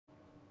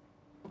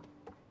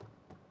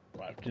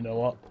Right, do you know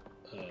what?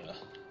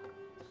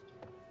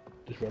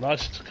 Just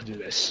realised I could do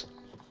this.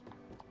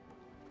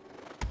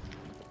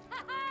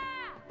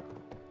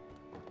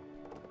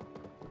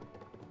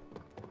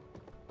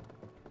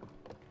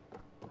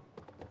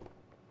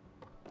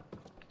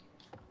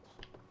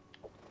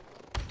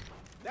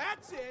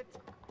 That's it.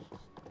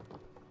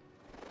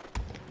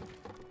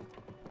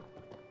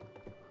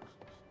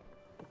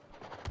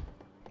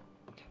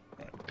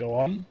 Right, go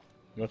on.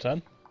 Your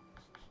turn.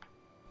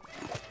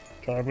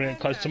 Trying to bring it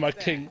close to my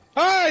king.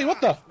 Hey,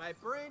 what the? My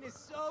brain is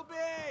so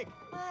big.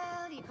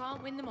 Well, you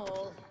can't win them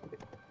all.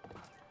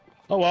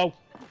 Oh well.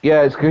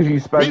 Yeah, it's because you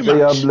spent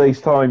Rematch. the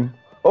least time.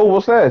 Oh,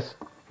 what's this?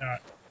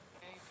 Alright.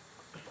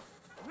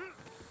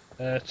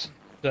 It's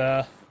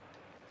a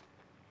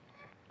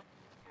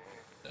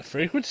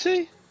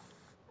frequency?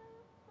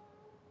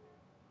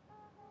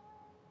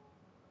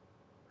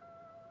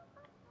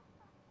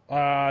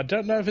 I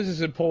don't know if this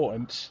is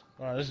important.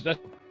 Alright,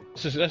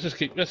 let's just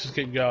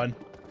keep going.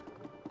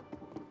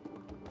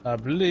 I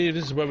believe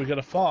this is where we're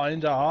gonna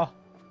find our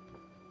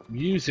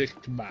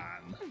music man.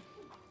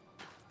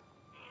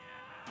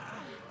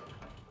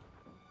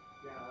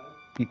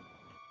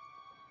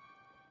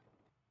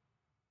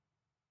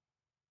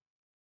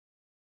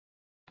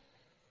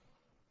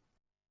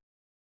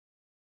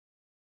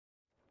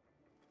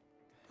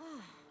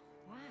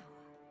 Wow.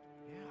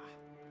 Yeah,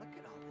 look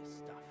at all this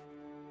stuff.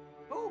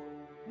 Oh,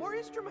 more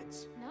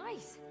instruments.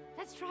 Nice.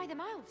 Let's try them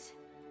out.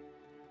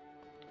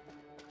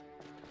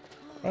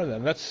 Right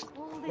then, let's.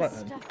 All this Right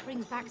then. stuff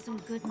brings back some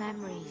good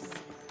memories.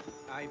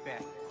 I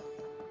bet.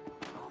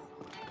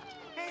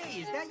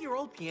 Hey, is that your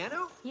old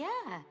piano? Yeah.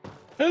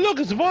 Hey, look,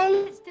 it's a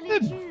violin. It's still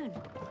in tune.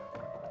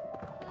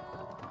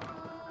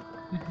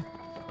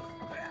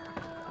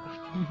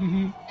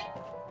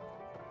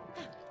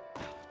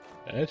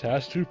 It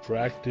has to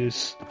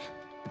practice.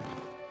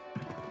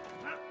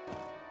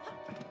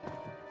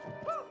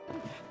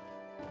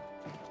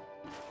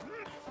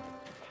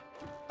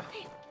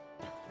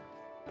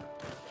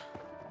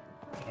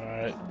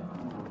 Alright.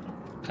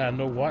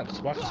 Candle, wax.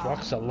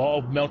 A lot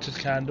of melted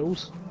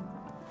candles.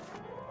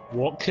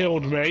 What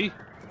killed me?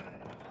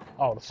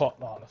 Oh, the fire.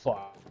 Oh, the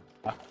fire.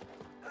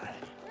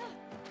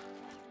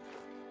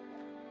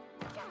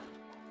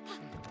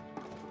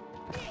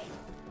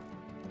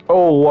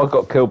 Oh, I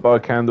got killed by a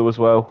candle as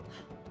well.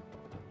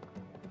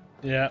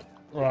 Yeah,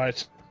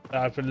 right.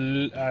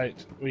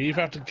 Right. We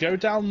either have to go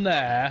down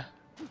there,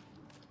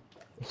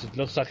 which it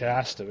looks like it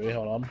has to be.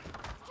 Hold on.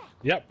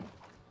 Yep.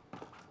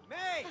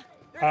 May,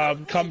 there's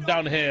a Come thing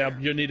down over here.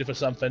 You're needed for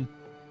something.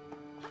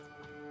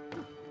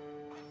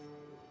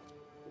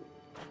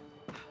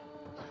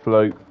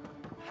 Float.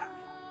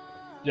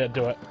 Yeah,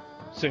 do it.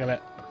 Sing on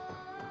it.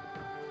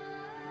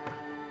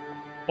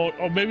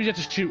 Or maybe you're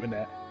just shooting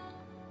it.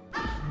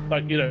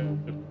 Like, you know.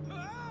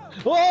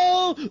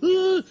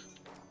 Oh!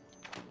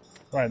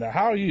 Right now,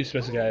 how are you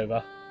supposed to get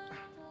over?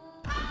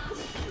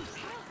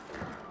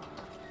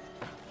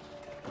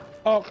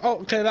 Oh,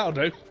 okay, that'll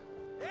do.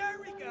 There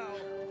we go.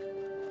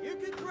 You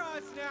can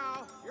cross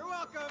now. You're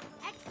welcome.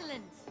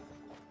 Excellent.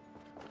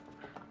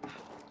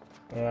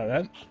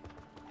 Alright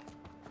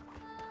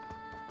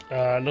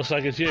then. Looks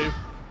like it's you.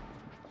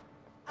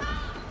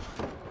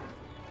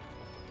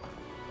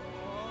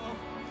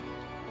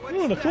 What's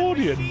Ooh, an that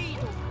accordion. machine?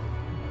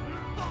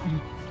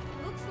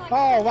 Looks like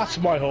Oh, you're that's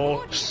on my the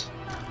board. horse.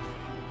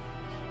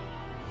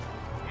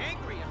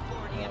 Angry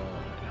accordion.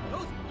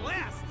 Those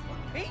blasts look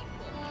painful.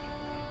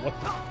 What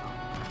the?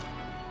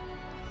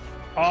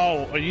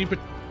 Oh, are you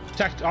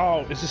protect?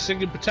 Oh, is the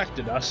singing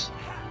protecting us?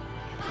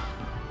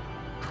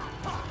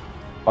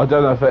 I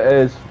don't know if it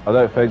is. I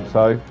don't think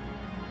so.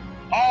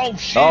 Oh,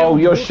 shield! Oh,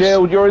 your whoops.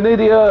 shield, you're an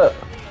idiot!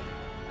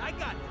 I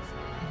got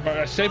this.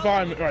 Right, stay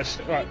behind me. Right,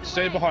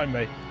 stay behind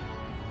me.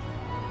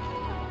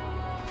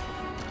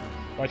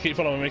 Right, keep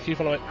following me. Keep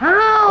following me.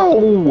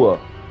 How?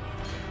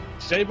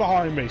 Stay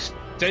behind me.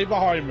 Stay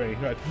behind me.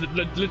 Right,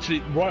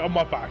 literally right on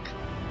my back.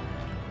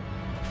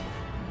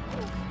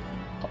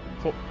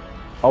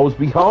 I was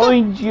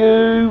behind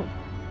you!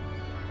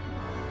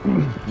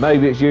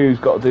 Maybe it's you who's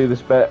got to do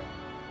this bit.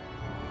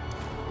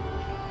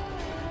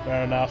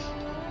 Fair enough.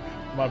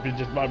 Might be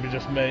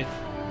just me.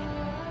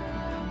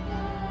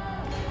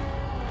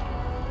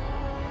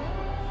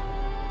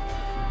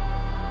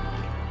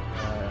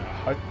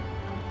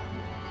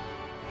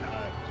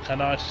 Can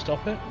I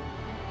stop it?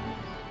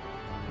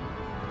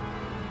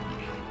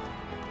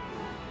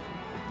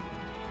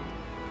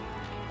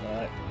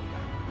 Alright.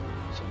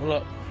 Let's have a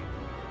look.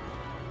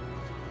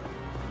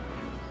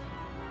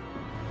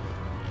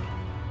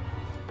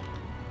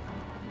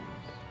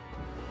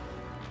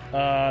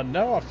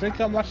 No, I think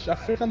I'm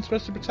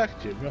supposed to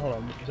protect you. Hold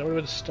on, is there a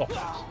way to stop it?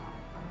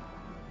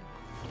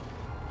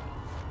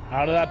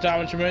 How did that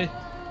damage me?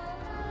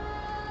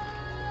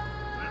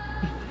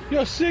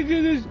 Your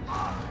singing is...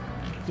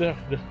 The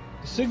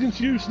singing's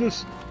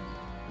useless.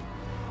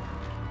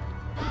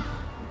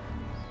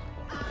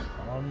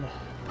 Come on.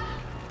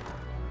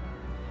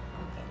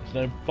 There's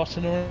no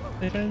button or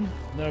anything?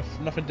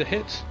 Nothing to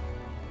hit?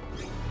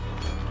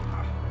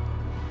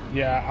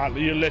 Yeah, I'm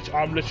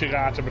literally gonna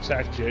have to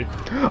protect you.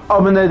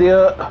 I'm an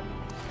idiot.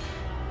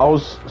 I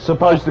was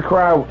supposed to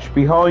crouch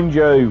behind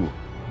you.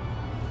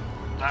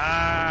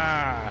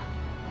 Ah,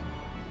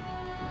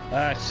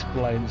 that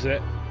explains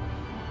it.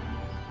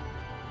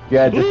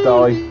 Yeah, just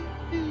die.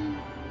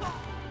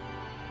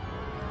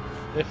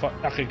 If I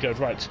okay, good,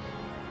 right.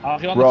 I'll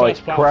get on the Right,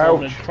 first platform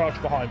crouch. and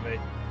crouch behind me.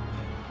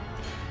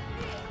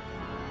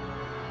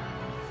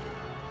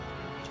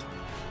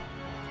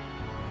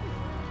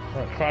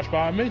 Right, crouch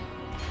behind me.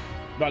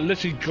 Like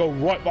literally go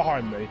right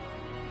behind me.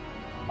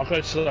 I'll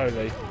go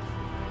slowly.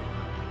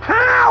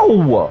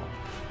 How?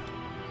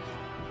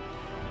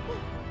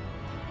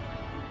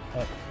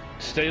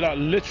 Stay like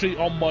literally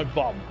on my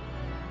bum.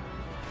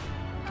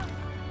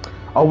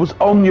 I was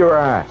on your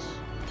ass.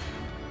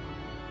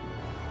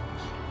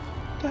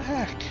 What the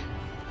heck?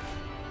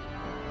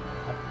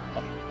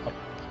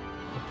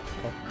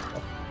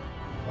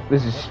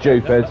 This is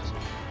stupid.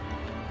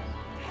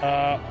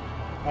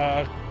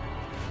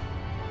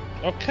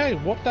 Okay,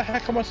 what the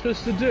heck am I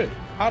supposed to do?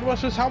 How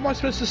am I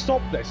supposed to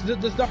stop this?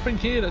 There's nothing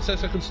here that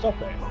says I can stop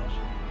it.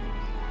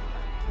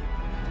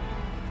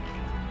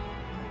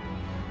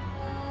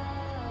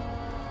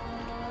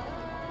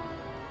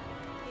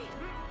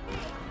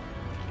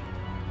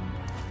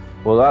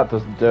 Well, that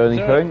doesn't do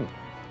anything.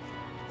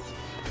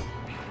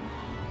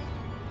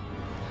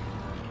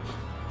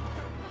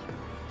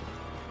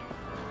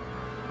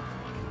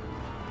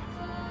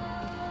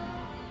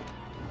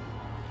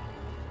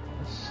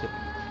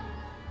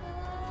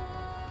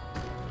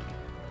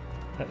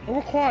 Not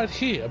required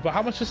here, but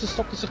how much does to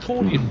stop this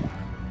accordion?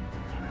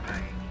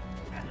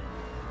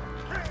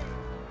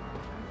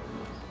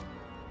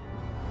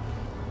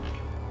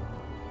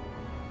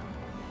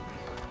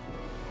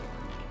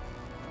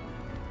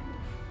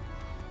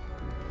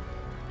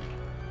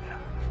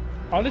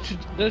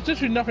 There's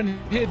literally nothing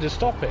here to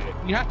stop it.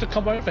 You have to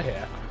come over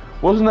here.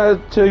 Wasn't there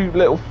two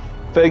little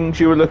things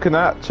you were looking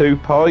at? Two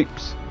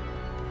pipes?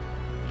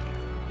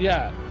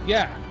 Yeah,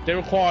 they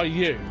require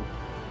you.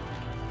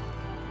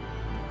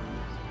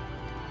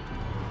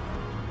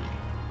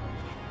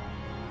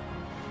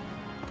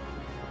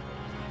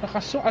 Like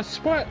I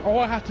swear, all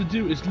I have to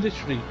do is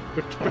literally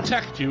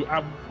protect you,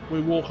 and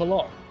we walk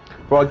along.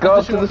 Right, go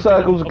up to the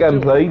circles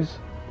again, please.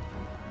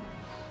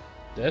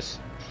 This.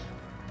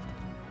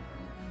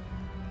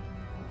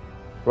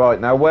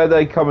 Right, now where are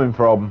they coming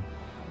from?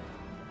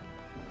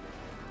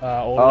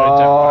 All the way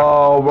down.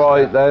 Oh,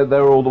 right,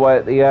 they're all the way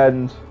at the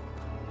end.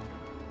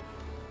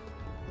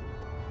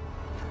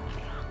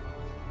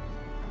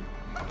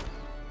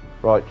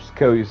 Right, just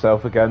kill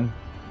yourself again.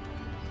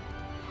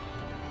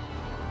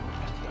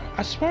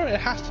 I swear it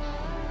has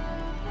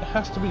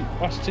to be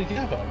us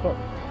together, but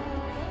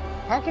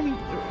how come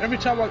every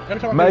time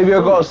I Maybe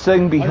I've got to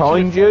sing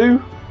behind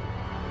you?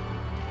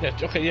 Yeah,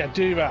 okay, yeah,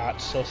 do that.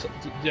 So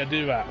yeah,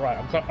 do that. Right,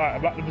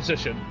 I'm at the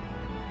position.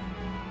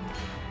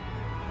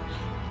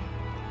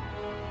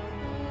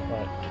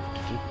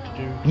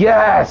 Right.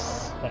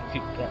 Yes! Right,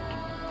 keep right.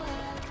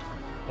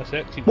 That's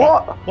it, keep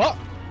What? Going. What?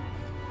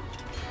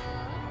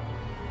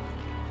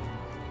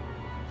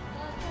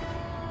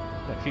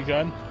 Yeah, keep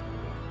going.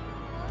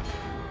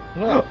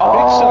 Look,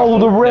 Oh,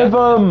 the yeah.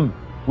 rhythm!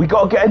 We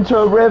got to get into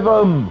a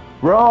rhythm!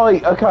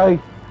 Right, okay.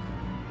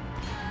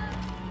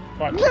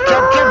 Right, No!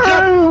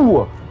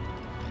 jump!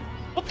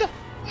 What the?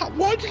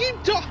 Why do you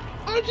keep dying?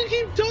 How do you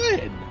keep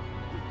dying?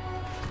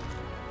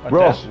 Right,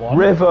 Ross, there's one.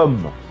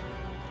 rhythm!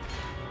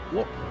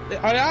 What?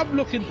 I am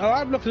looking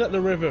at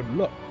the rhythm.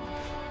 Look,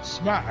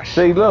 smash.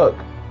 See, look.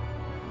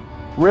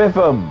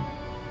 Rhythm.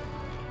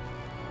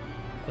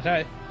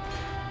 Okay.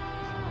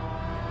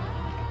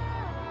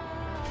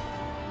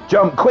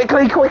 Jump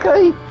quickly,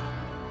 quickly!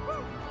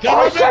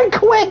 I said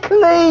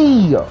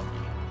quickly!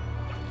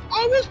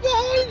 I was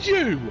behind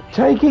you!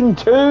 Taking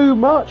too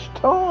much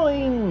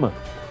time!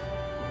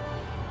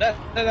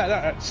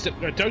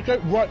 No, don't go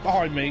right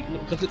behind me,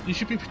 because you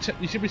should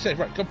be safe.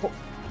 Right, come for.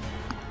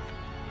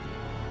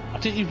 I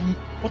didn't even.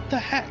 What the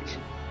heck?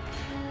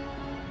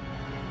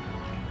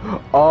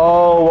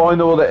 Oh, I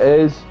know what it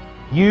is.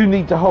 You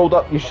need to hold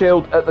up your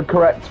shield at the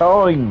correct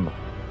time.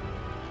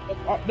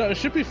 No, it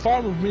should be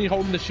fine with me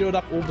holding the shield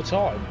up all the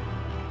time.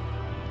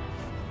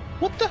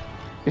 What the?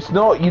 It's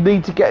not. You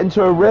need to get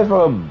into a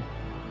rhythm.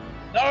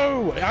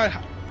 No, okay,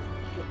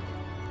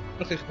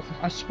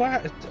 I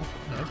swear.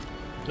 No.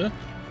 Huh?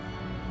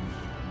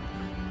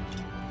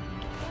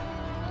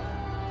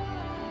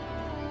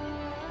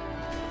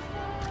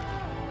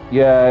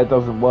 Yeah, it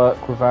doesn't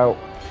work without.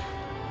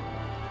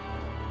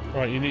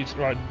 Right, you need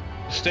to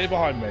stay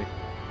behind me.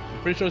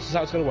 I'm pretty sure this is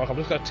how it's gonna work. I'm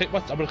just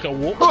gonna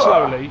walk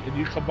slowly, and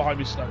you come behind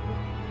me slowly.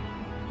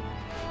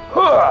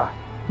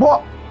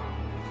 What?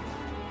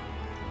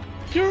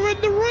 You're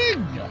in the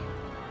ring.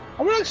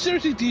 Are we like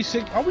seriously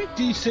desynced? Are we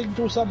desynced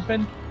or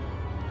something?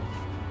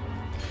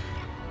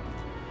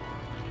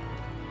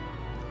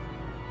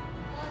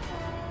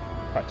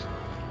 Right.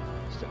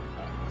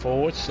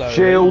 Forward slowly.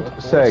 Shield,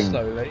 forward sing.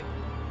 Slowly.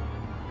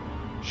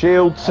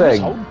 Shield,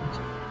 sing.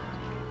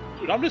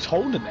 Dude, I'm just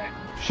holding it.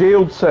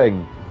 Shield,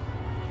 sing.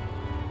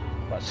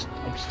 Right,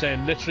 I'm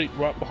staying literally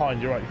right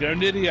behind you. Right, you're going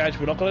near the edge.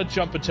 We're not going to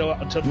jump until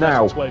the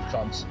Now. next wave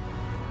comes.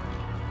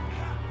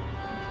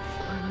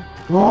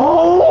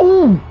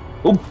 Oh!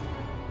 Oh!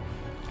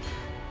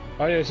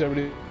 Oh yeah, it's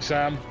everybody,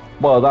 Sam.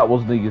 Well, that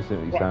wasn't easy,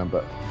 Sam,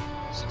 but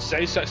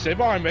Stay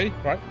behind me.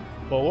 Right,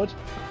 forward,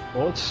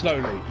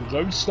 slowly. We're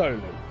going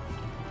slowly.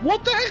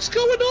 What the heck's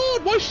going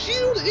on? My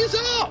shield is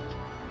up.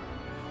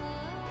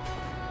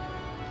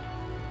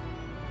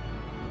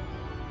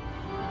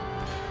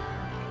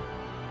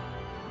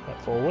 Right,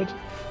 forward.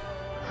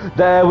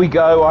 there we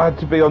go. I had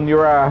to be on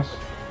your ass.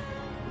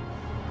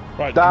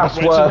 Right, That's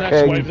right to the next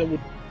working. wave that would...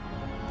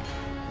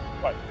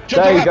 Right,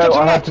 jump There to you left, go. jump to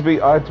I had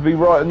left. to be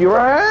right on your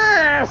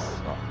ass.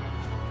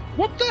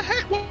 What the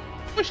heck?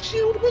 My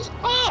shield was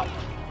up.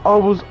 I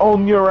was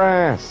on your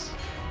ass.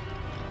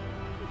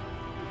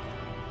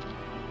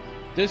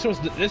 This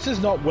is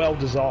not well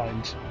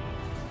designed.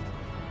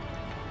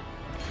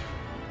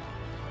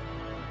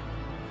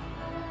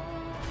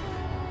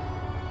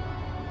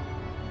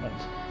 I'm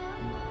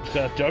just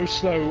gonna go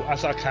slow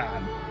as I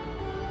can.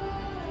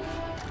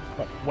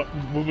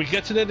 When we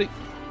get to the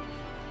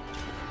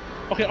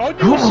okay, on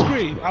your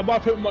screen, am I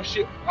putting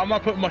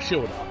my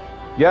shield up?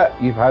 Yeah,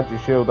 you've had your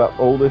shield up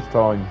all this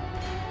time.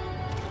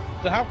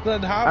 Then how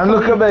And can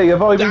look we- at me.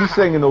 Have I been Ah!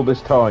 singing all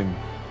this time?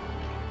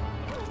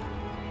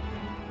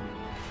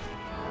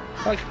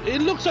 Like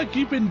it looks like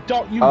you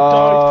died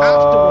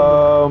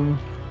after.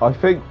 I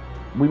think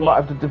we might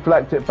have to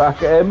deflect it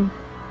back at him.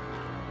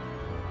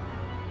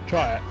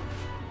 Try it.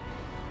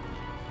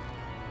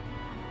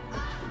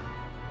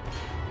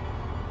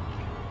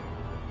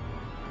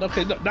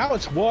 Okay, look, now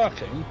it's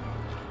working.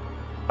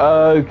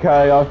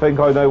 Okay, I think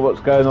I know what's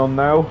going on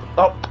now.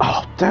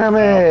 Oh, damn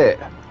it!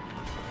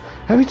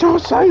 Every time I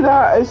say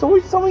that, it's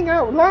always something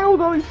out loud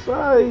I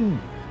say.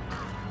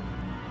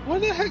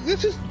 What the heck?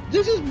 This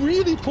is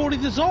really poorly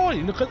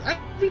designed. Because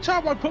every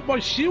time I put my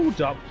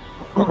shield up,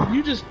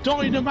 you just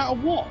die no matter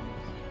what.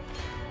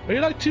 Are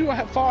you like too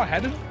far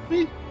ahead of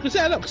me? Because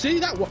there, look, see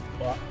that? What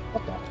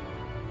the?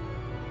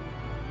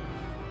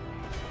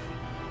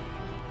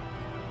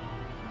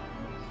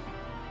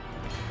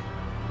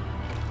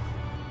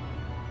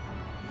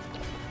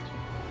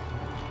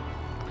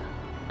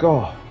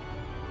 God.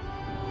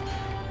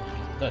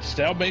 No,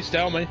 stay on me.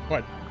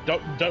 Right,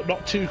 don't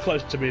not too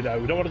close to me though.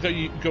 We don't want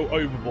to go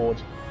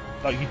overboard.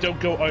 Like you don't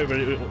go over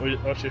it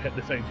or else you hit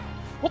the thing.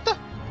 What the?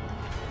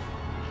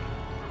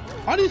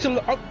 I need to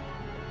look.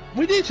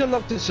 We need to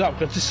look this up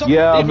because something.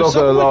 Yeah, I'm not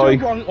gonna lie.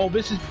 Wrong, or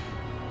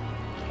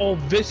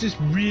this is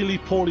really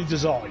poorly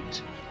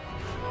designed.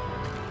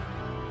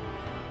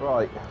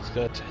 Right. It's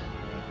good.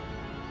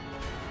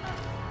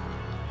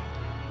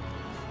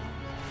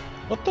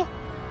 What the?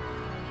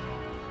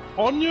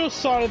 On your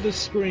side of the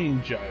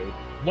screen, Joe,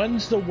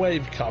 when's the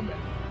wave coming?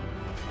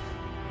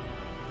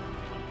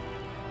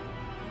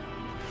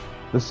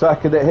 The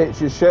second it hits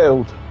your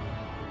shield.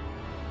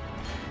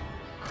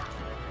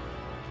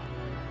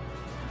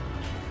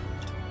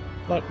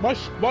 Like,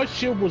 my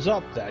shield was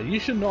up there. You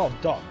should not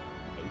have done.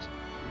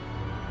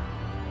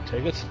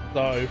 Take it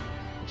slow.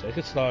 Take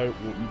it slow.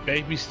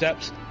 Baby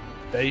steps.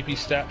 Baby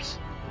steps.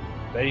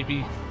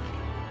 Baby.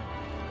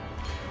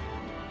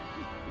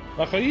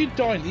 Like, are you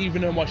dying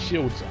even though my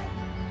shield's up?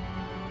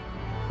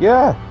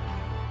 Yeah.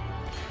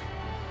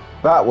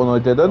 That one I Oh,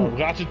 didn't. we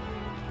got to...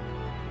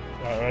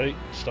 Alright,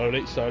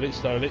 slowly.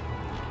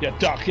 Yeah,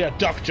 duck,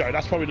 Joe.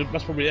 That's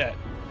probably it.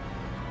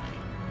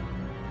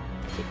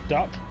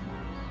 Duck.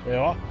 There you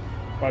are.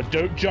 Right,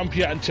 don't jump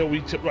yet until we...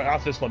 right,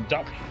 after this one.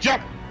 Duck.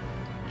 Jump!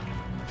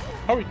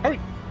 Hurry!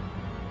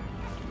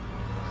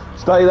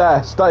 Stay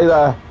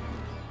there.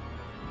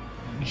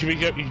 Should we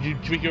go...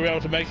 Should we be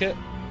able to make it?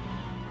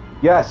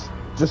 Yes.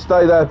 Just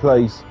stay there,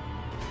 please.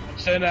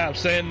 I'm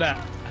saying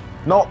that.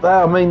 Not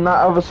there, I mean that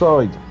other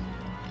side.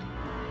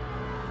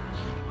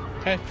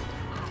 Okay.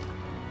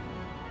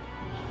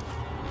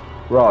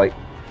 Right.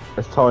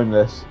 Let's time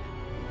this.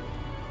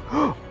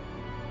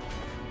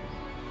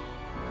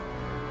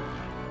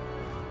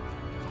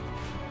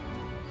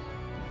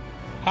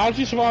 How did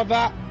you survive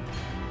that?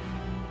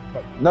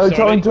 No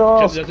time to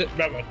ask.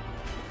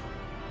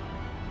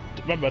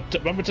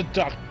 Remember to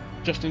duck,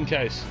 just in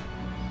case.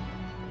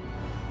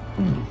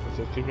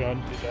 So keep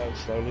going, get down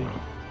slowly.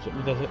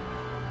 Something does it.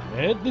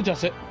 It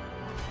does it.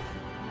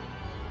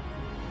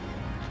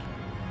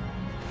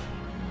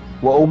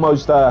 We're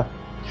almost there.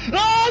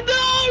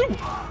 Oh no!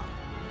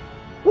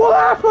 What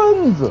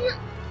happened?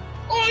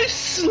 I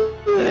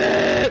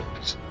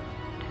slipped!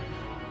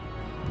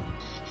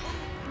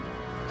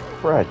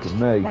 Fred,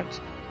 me. Right.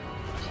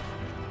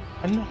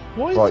 And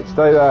why is, Right,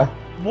 stay there.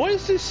 why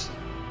is this?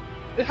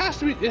 It has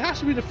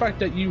to be the fact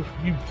that you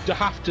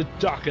have to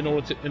duck in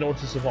order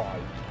to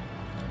survive.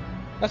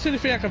 That's the only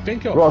thing I can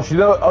think of. Ross, you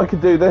know I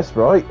could do this,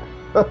 right?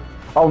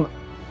 Oh,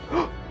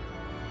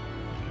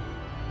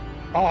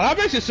 that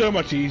makes it so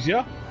much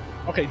easier.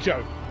 Okay,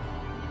 Joe.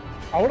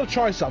 I want to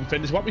try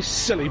something. This might be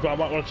silly, but I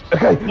might want to...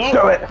 Okay, No!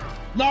 do it.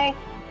 No!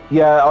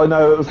 Yeah, I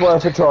know, it was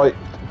worth a try.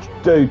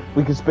 Dude,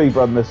 we can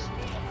speedrun this.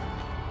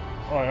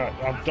 Alright,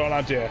 I've got an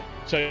idea.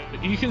 So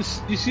you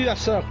see that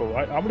circle,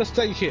 right? I'm gonna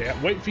stay here,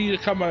 wait for you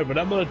to come over, and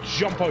I'm gonna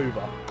jump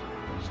over.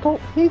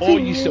 Stop hitting Or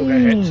you still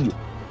get me. hit.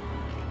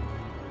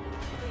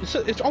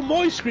 It's on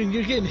my screen.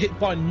 You're getting hit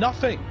by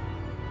nothing.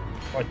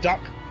 Right, duck.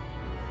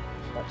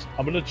 Right,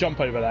 I'm gonna jump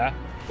over there.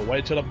 But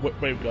wait till the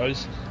wave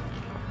goes.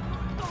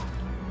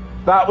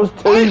 That was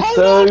I too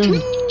hold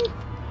soon.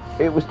 R2!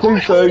 It was too I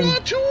soon.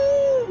 hold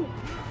R2!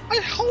 I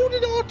hold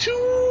it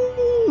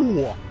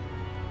R2!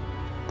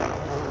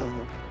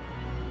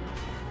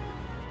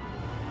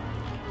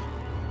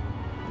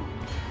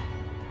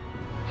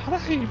 How the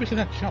hell are you making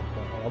that jump?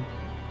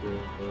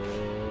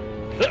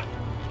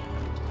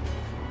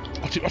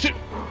 R2!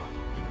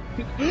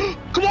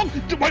 Come on!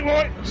 Wait!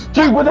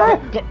 Dude, we're there!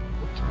 Go!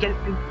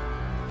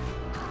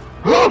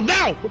 Run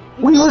now!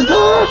 We was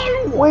there!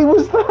 No! We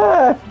was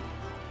there!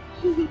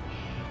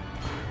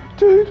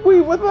 Dude,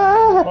 we were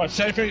there! Right,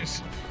 same thing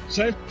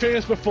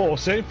as before.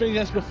 Same thing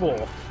as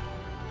before.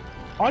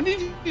 I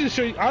need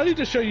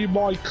to show you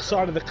my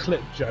side of the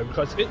clip, Joe,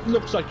 because it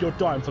looks like you're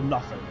dying from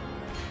nothing.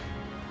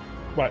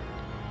 Right.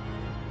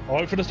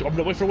 I'm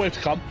gonna wait for a wave to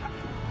come.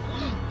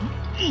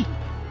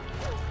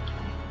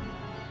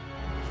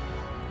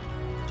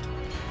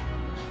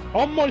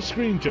 On my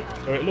screen, Joe,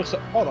 it looks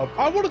like. Hold on.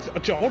 I want to.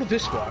 Joe, what if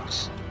this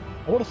works?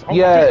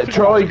 Yeah,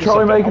 try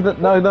making it.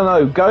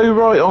 No. Go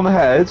right on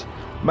ahead,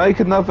 make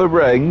another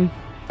ring,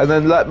 and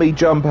then let me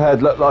jump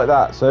ahead. Look like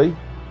that. See?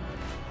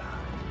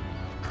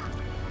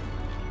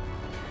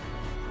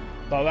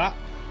 Like that?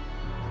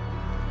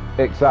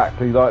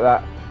 Exactly like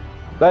that.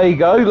 There you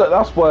go. Look,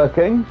 that's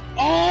working.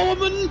 Oh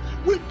man,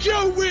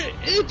 Joe, we're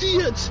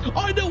idiots.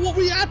 I know what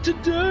we had to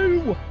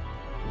do.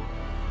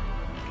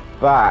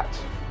 That.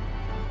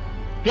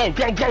 Go!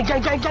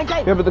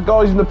 Yeah, but the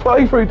guys in the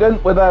playthrough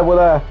didn't. We're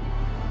there.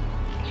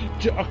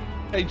 Joe,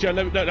 hey Joe,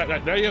 no,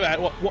 you're there.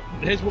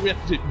 Here's what we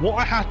have to do. What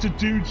I had to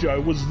do, Joe,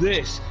 was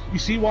this. You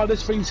see why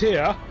this thing's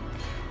here?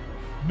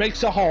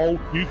 Makes a hole.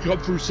 You can come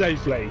through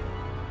safely.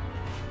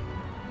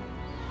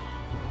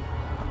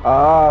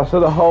 Ah,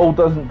 so the hole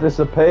doesn't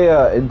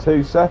disappear in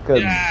 2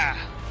 seconds. Yeah.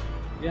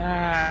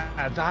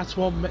 That's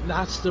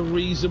the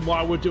reason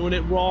why we're doing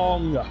it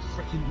wrong. We're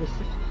freaking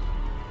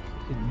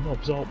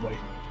knobs, aren't we?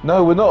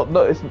 No, we're not.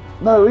 No,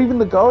 even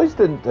the guys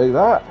didn't do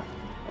that.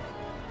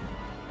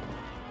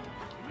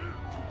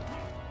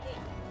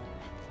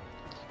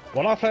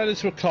 When I play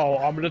this with Cole,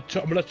 I'm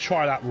gonna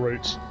try that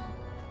route.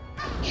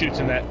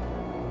 Shooting it.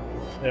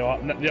 There you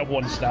are. The other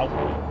one's now.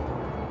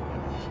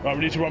 Right,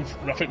 we need to run.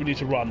 I think we need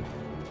to run.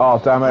 Oh,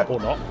 damn it. Or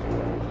not.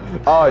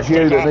 Oh, it's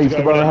you that needs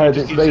to run ahead.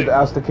 It's me that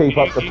has to keep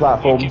up the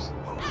platforms.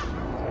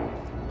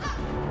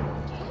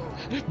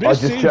 I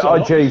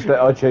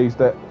cheesed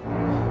it.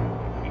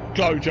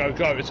 Go, Joe,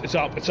 go. It's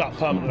up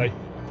permanently.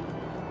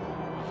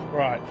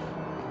 Right.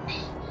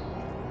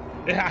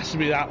 It has to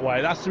be that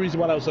way. That's the reason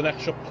why there was an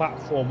extra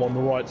platform on the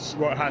right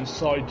hand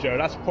side, Joe.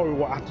 That's probably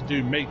what I have to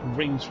do, make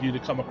rings for you to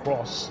come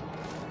across.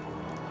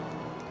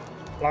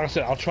 Like I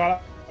said, I'll try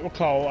that with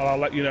Cole and I'll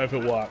let you know if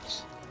it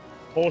works.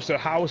 Also,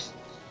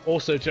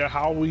 Joe,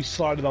 how are we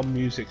sliding on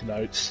music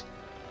notes?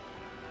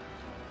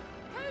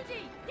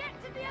 Cody, get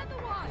to the other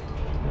one.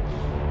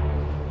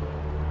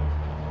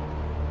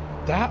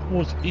 That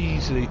was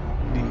easily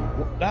the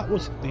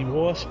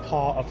worst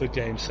part of the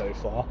game so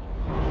far.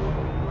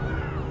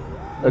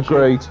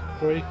 Agreed.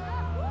 Agree?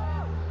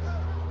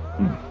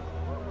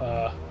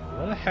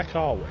 Where the heck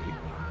are we?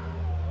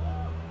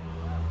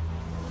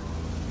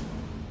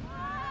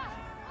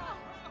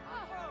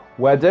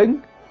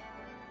 Wedding?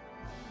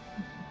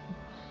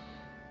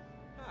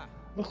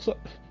 Looks like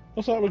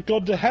we've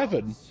gone to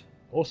heaven.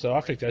 Also, I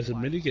think there's a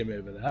minigame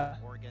over there.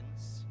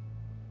 Organs.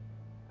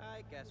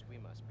 I guess we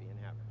must be in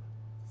heaven.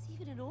 There's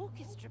even an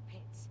orchestra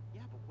pit.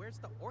 Yeah, but where's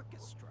the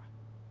orchestra?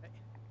 Hey.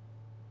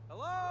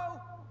 Hello?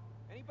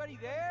 Anybody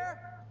there?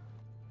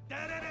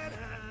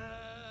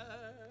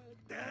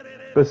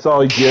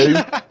 Besides you. You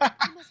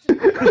must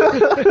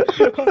have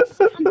just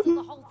cancel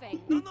the whole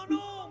thing.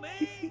 No,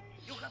 man!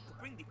 You have to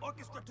bring the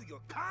orchestra to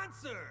your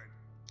concert!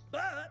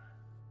 But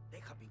they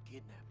have been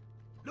kidnapped.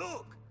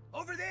 Look!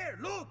 Over there!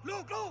 Look!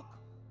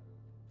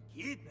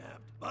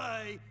 Kidnapped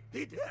by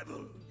the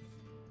devils.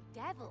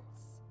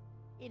 Devils?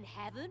 In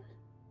heaven?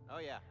 Oh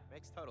yeah,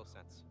 makes total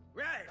sense.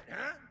 Right,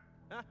 huh?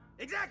 Huh?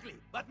 Exactly!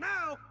 But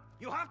now,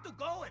 you have to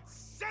go and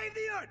save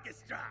the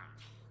orchestra!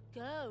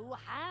 Go?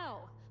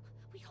 How?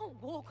 We can't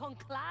walk on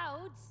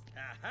clouds.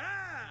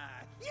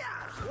 Aha!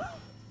 Yeah!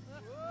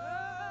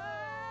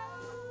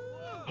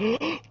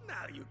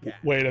 Now you can.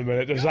 Wait a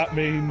minute, does that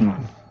mean...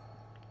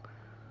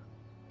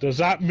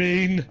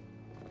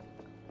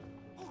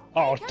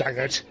 Oh, dang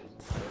it.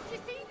 Do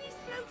you see these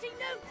floating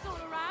notes all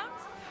around?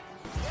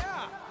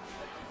 Yeah!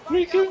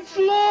 We can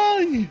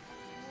fly!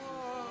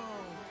 Whoa!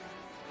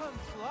 I'm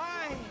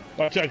flying!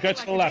 Right, Joe, go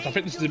to the left. I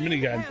think this is a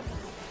minigame.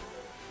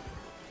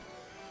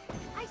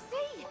 I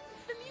see!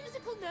 The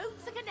musical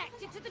notes are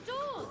connected to the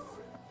doors.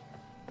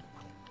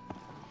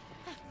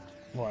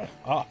 Right,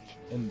 up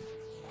and...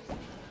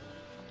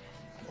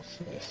 What's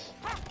this?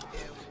 And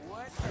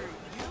what are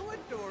you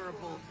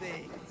adorable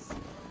things?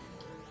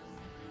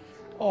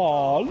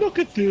 Oh, look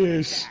at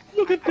this!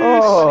 Look at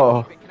this!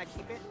 Oh, Can I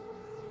keep it?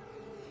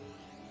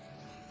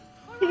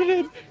 Look at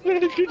him! Look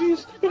at the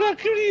cuties! Look how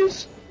cute he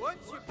is! Once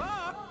you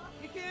pop,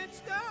 you can't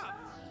stop.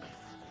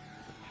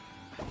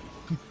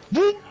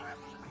 Boom!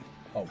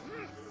 Oh.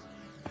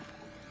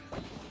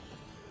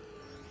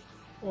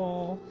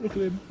 Oh, look at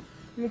him.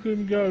 Look at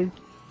him go.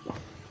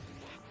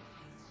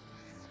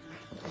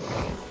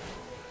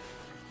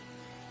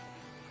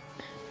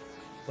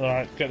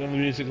 Alright, get them the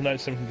music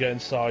notes so we can get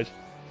inside.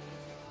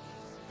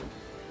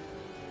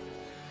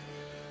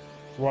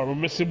 Right, we're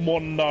missing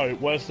one note.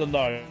 Where's the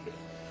note?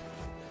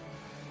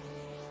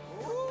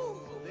 Ooh,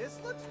 this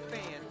looks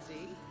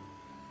fancy.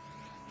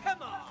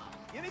 Come on,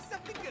 give me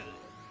something good.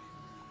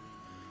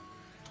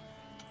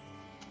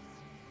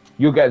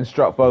 you're getting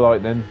struck by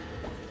lightning.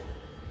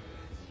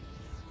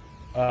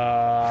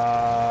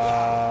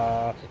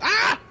 Ah!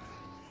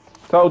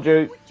 Told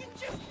you. Would you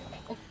just...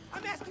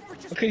 I'm asking for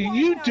just Okay, one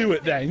you nice do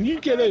it then. You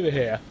get over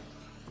here.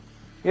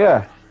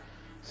 Yeah.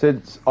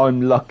 Since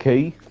I'm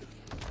lucky.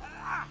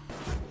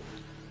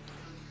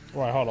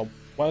 Right, hold on.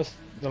 Where's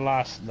the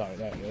last note?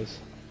 There it is.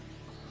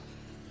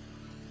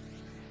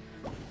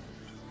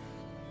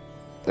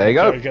 There you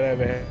go. Okay, get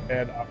over here.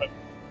 And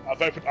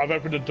I've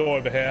opened the door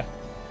over here.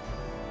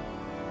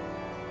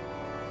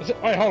 Is it,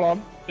 wait, hold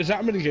on. Is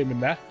that a minigame in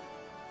there?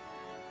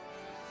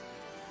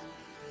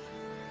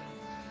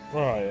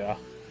 Right, yeah.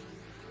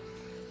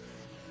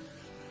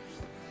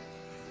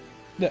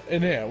 No,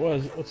 in here.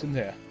 What's in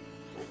here?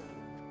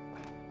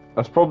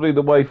 That's probably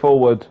the way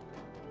forward.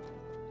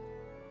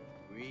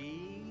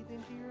 Breathe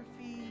into your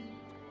feet.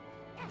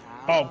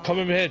 Oh, come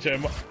over here,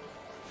 Jim.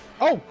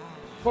 Oh,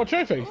 got a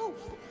trophy. Ooh,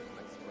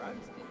 my surprised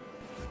it.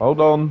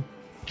 Hold on.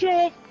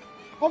 John,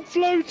 I'm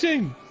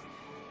floating.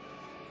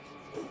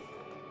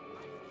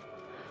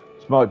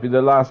 This might be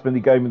the last mini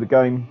game of the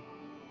game.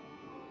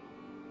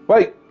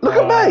 Wait, look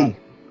at me!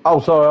 Oh,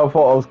 sorry, I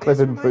thought I was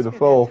clipping through the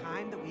floor.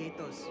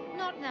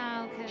 Not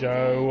now, Cody.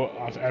 Joe,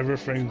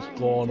 everything's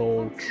gone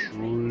all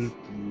trippy.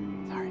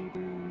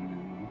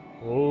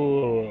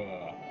 Oh,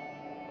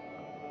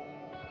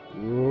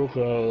 look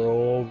at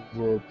all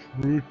the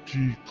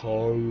pretty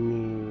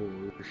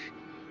colors.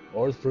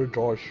 I think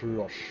I see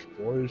a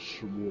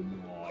space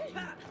woman.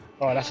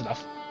 Alright, that's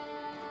enough.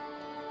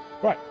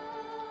 Right,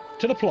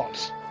 to the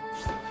plot.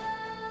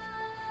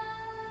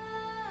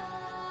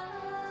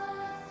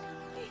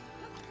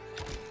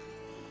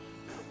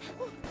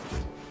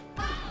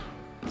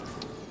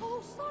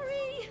 Oh,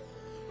 sorry.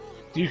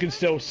 You can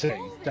still see.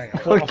 Dang, I I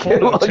thought it would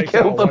killed take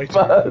that the away.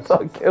 bird.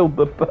 I killed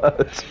the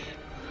bird.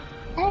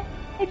 How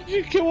did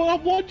you kill her?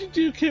 Why did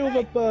you kill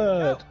the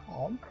bird?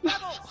 Oh.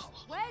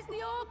 Where's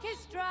the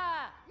orchestra?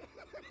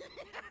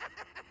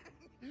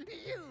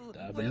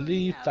 I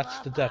believe that's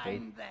the devil.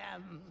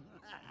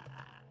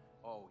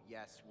 Oh,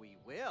 yes, we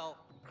will.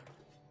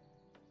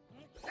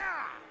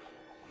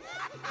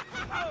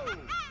 Oh,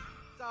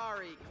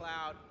 sorry,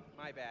 Cloud.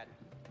 My bad.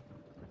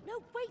 No,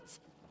 wait.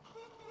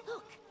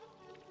 Look.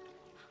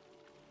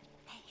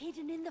 They're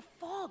hidden in the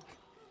fog.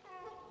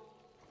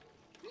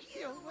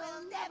 You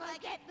will never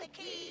get the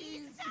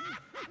keys.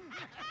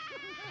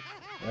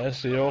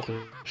 There's the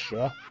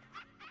orchestra.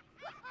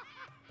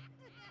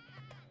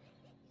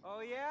 Oh,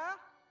 yeah?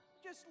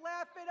 Just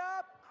laugh it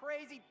up,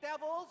 crazy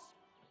devils.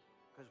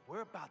 Because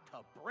we're about to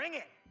bring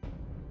it.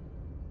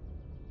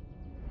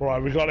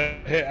 Right, we gotta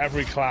hit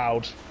every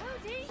cloud.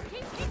 Cody,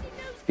 keep hitting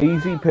those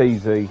Easy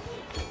peasy.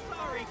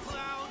 Sorry,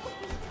 Cloud.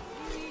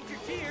 You need your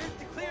tears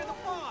to clear the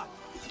fog.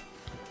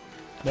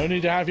 No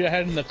need to have your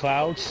head in the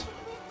clouds.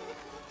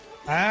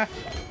 Ah?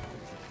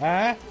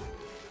 Ah?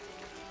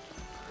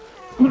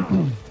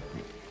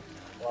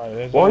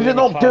 Right, Why is it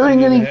not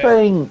doing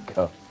anything?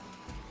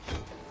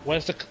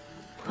 Where's the...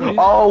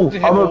 Oh,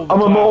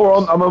 I'm a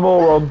moron. I'm a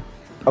moron.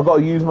 I've got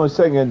to use my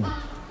singing.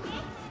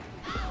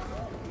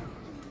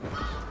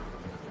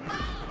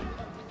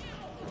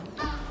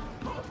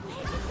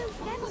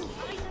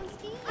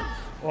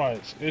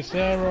 Right, is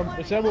there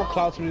what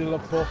clouds we need to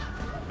look for?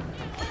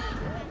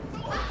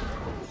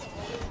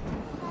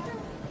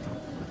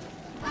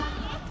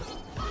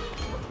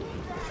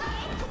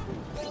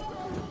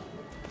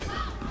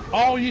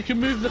 Oh, you can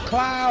move the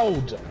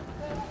cloud.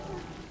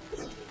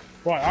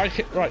 Right,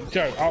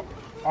 Joe.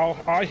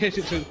 I hit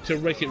it to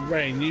make it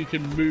rain. You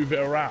can move it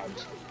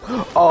around.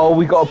 Oh,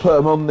 we got to put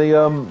them on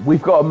the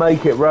We've got to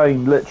make it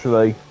rain,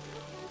 literally.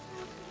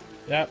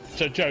 Yeah.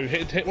 So Joe,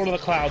 hit one of the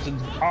clouds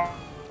and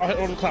I'll hit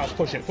one of the clouds.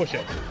 Push it.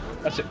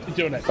 That's it. You're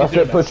doing it. That's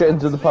it. Push it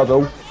into the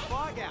puddle.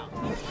 Fog out.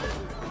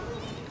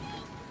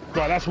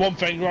 Right, that's one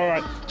thing.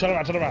 Right. Turn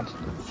around.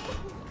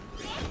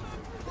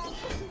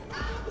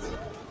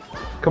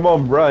 Come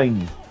on,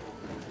 rain.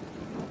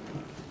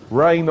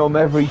 Rain on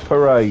every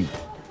parade.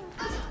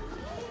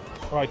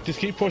 Right, just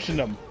keep pushing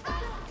them.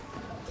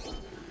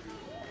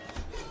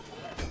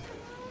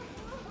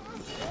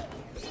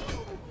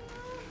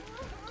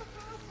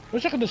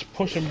 Wish I could just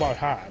push them by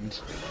hand.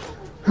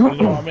 You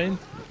know what I mean?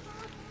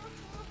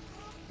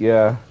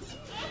 Yeah.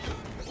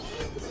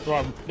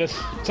 Right, there's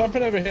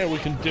something over here we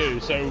can do.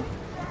 So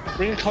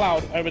Bring a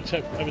cloud over to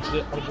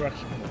the other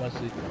direction. Let's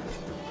see.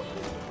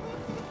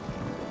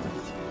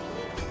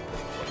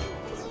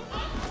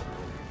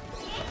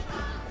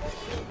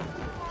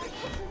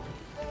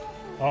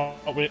 Oh,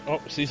 wait,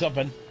 oh, see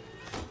something.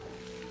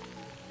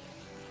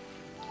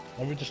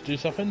 Let me just do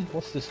something.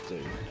 What's this do?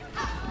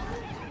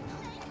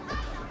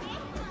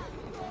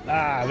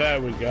 Ah, there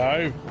we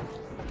go.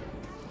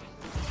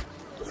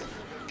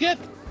 Get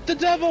the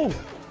devil!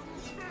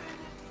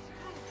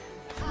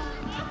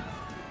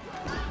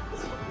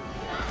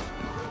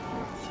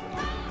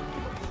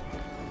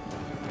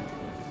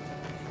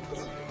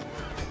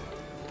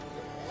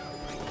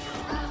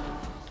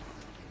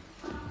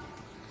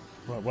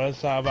 Right,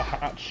 where's the other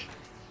hatch?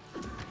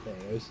 There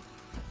it is.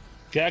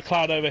 Get a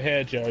cloud over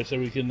here, Joe, so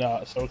we can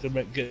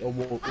get all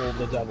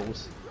the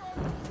devils.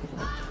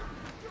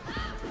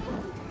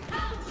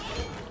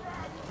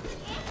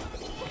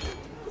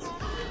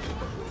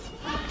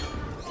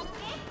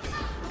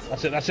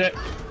 That's it.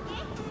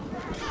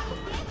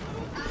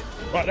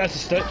 Right, that's a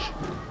stitch.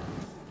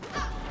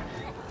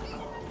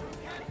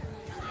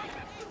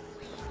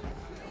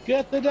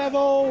 Get the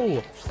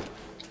devil!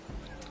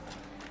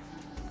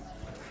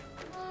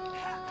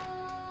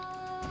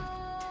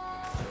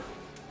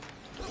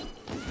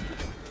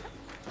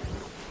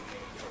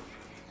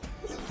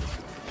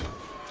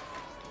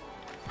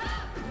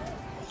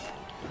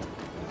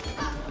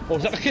 Oh,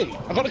 is that the key?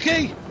 I got the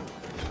key!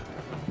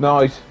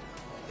 Nice.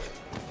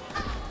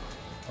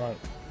 Right,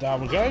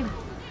 down we go.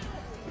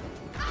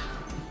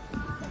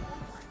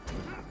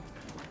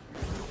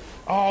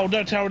 Oh,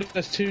 don't tell me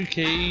there's 2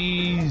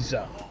 keys.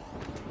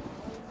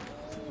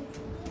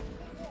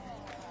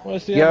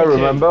 Where's the Yeah, other key?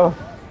 remember?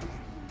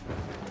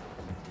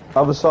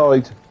 Other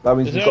side. That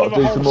means Is we've there got to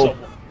do another some hole more.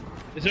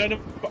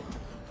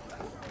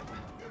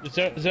 Is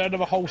there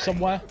another hole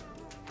somewhere?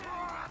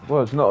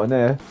 Well, it's not in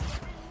here.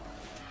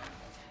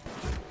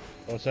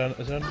 Or is there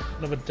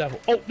another devil?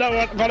 Oh, no,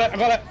 I got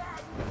it!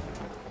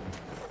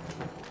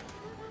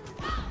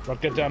 Right,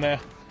 get down there.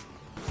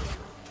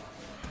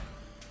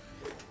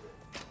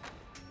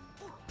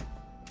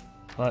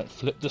 Right,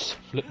 flip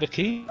the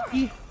key.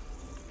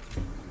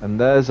 And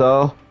there's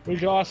our We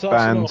got ourselves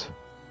band. an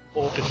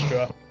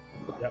orchestra.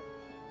 Yep.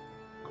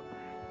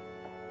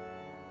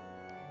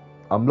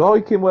 I'm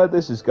liking where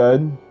this is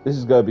going. This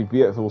is going to be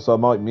beautiful, so I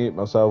might mute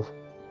myself.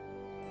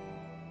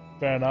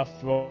 Fair enough.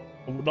 Well,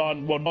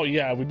 not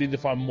yet. We need to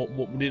find more.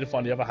 We need to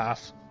find the other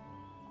half.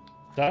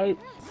 So,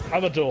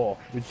 other door,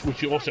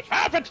 which you also.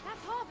 Ah, but That's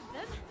half of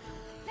them.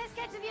 Let's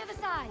get to the other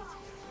side.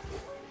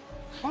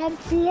 I'm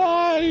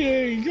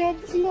flying.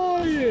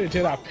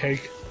 Hear that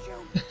pig?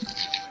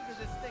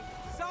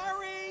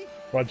 Sorry!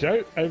 Right,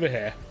 Joe, over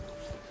here.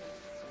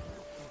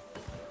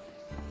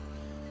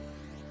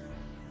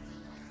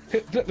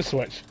 Flip the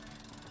switch.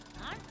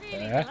 I'm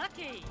feeling There.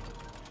 lucky.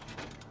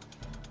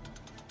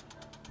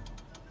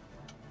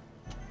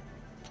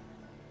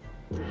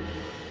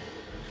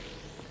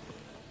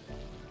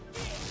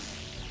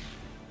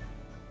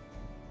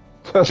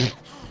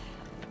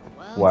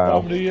 Wow.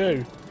 Over to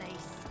you.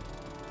 Place.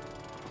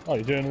 Oh,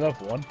 you're doing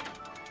another one.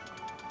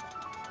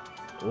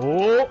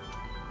 Oh!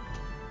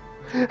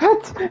 Look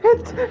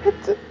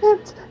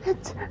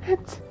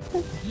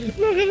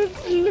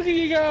at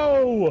you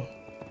go!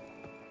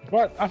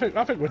 Right, I think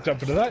we're done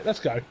for tonight. Let's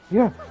go.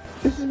 Yeah,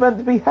 this is meant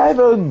to be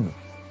heaven.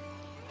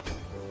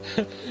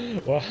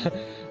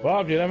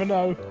 well, you never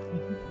know.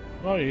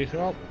 Oh, you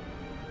well,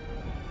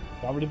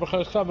 can't really book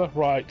us cover.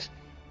 Right,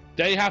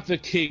 they have the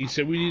key,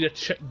 so we need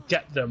to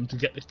get them to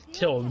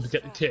kill them to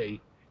get the key.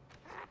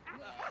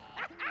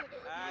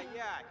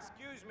 Yeah,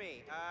 excuse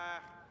me.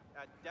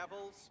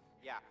 Devils?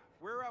 Yeah,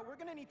 we're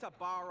gonna need to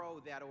borrow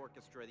that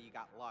orchestra that you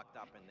got locked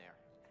up in there.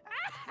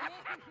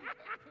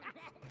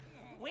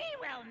 We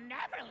will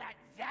never let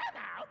them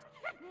out.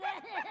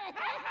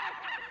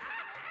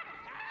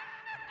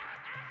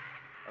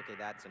 Okay,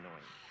 that's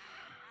annoying.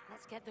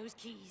 Let's get those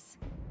keys.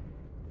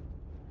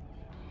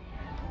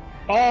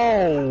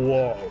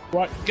 Oh,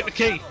 right, get the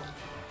key.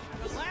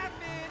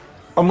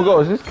 Oh my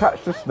god, is this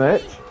Catch the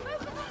Snitch?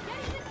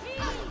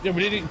 Yeah,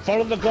 we need to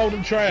follow the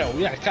golden trail.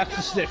 Yeah, catch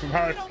the snitch from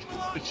Harry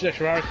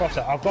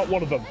Potter. I've got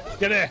one of them.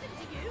 Get here.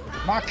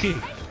 My key.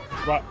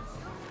 Right.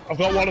 I've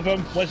got one of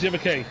them. Where's the other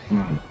key?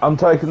 I'm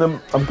taking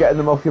them. I'm getting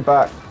them off your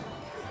back.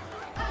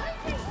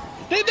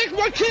 They nicked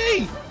my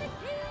key!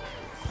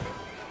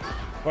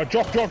 Right,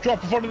 drop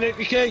before they nick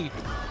your key.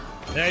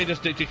 Yeah, he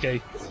just nicked your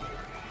key.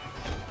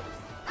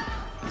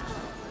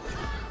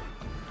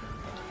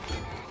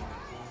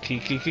 Key.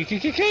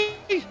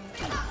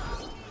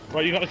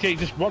 Right, you got the key.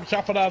 Just watch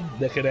out for them.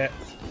 Nicking it.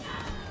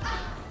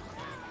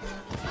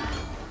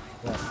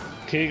 Right.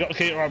 Key, got the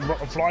key. Right,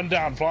 I'm flying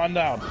down.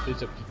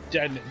 It's a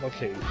dead nick my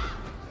key.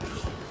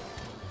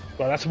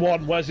 Right, that's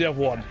one. Where's the other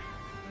one?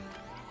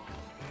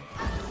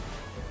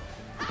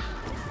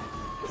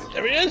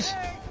 There he is!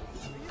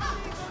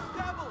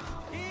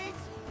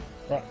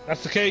 Right,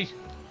 that's the key.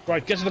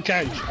 Right, get to the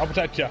cage. I'll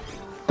protect you.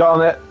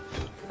 Darn it.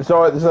 It's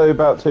alright, there's only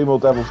about 2 more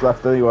devils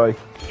left anyway.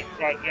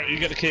 Right, you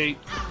get the key.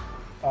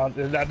 And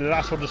the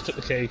last one just took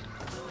the key.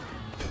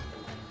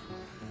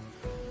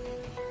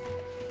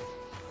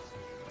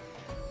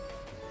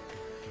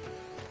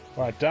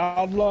 Right,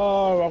 down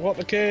low. I've got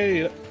the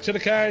key to the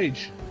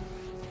cage.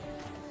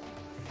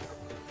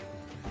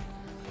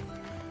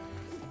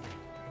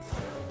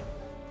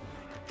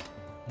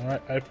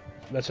 Alright,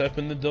 let's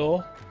open the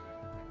door.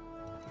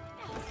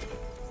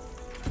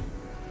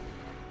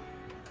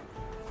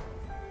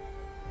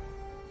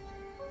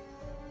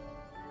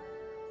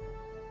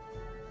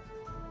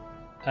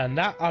 And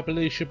that, I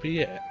believe, should be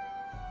it.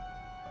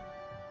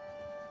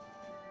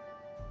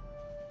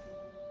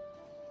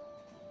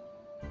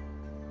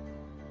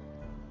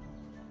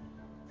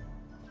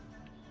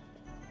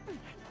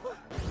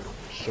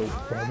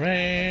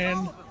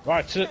 Superman!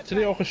 Right, to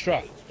the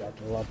orchestra. Da,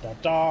 da, da,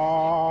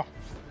 da.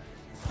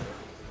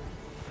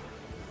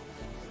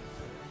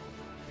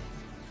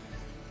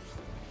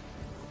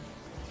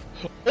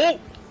 Oh!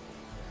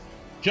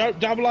 Joe,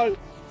 double O!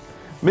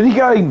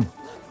 Minigame!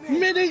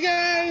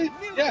 Minigame!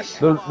 Yes!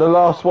 The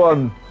last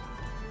one.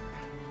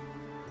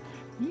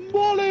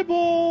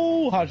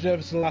 Volleyball! How'd you know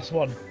it's the last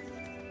one?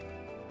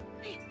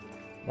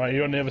 Right,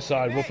 you're on the other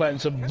side. We're playing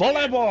some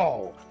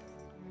volleyball!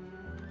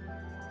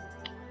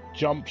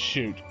 Jump,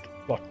 shoot.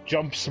 Got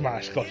jump,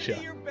 smash. Gotcha. Give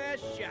me your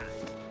best shot.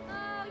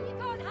 Oh, you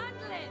can't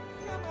handle it.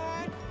 Come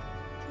on,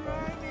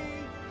 try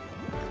me.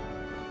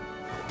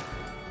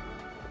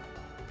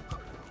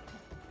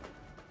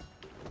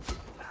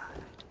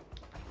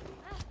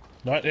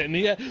 Right, in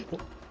the air.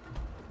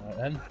 Right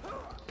then.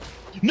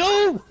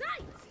 No!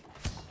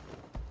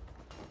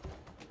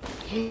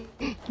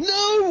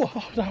 No!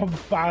 Oh, I'm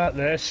bad at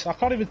this. I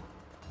can't even.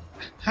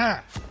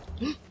 Ha!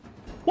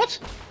 What?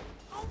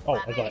 Oh,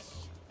 I got it.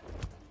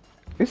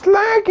 It's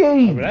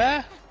laggy! Over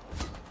there.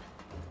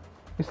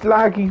 It's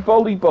laggy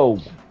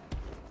volleyball.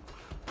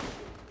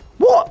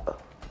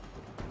 What?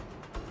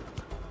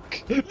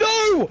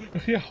 No!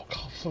 Yeah, oh,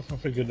 God,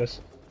 for goodness.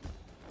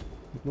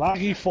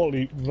 Laggy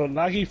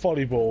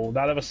volleyball.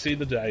 I've never seen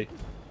the day.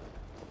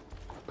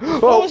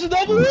 Oh, there's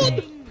another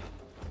one!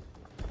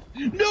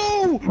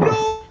 No!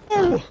 No!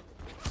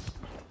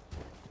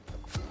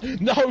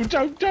 No!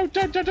 Don't!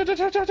 No!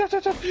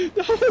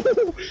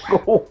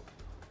 Oh.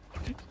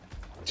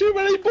 Too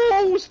many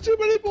balls! Too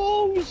many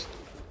balls!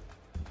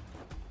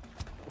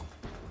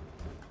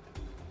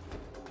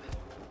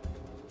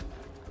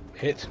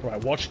 Hit.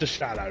 Right, watch the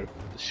shadow.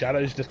 The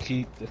shadow's the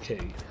key.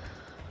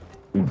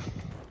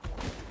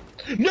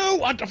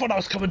 No! I thought I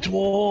was coming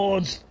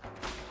towards!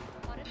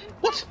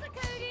 What?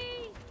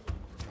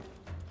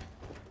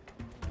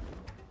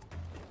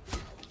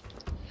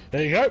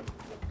 There you go.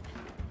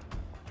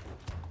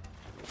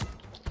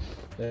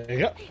 There you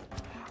go.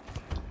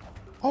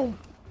 Oh!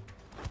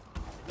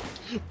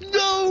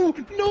 No!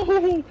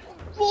 No!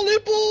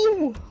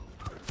 Volleyball!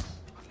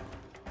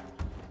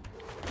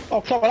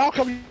 Oh, come on, how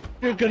come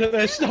you're good at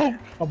this? No!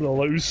 I'm gonna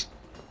lose.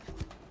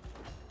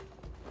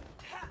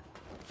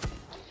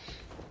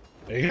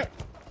 There you go.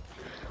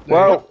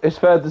 Well, it's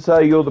fair to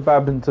say you're the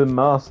badminton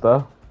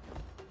master.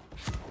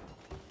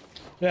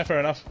 Yeah, fair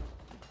enough.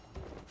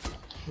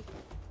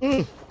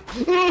 Yes,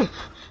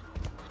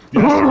 good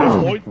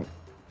point.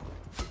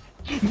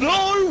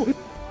 No!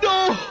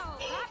 No!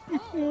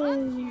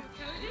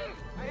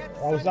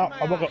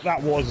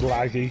 That was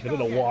laggy. I don't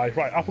know why.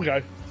 Right, up we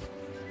go.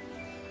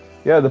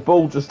 Yeah, the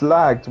ball just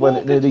lagged when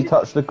it nearly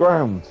touched the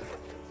ground.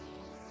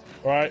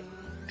 Right,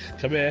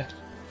 come here.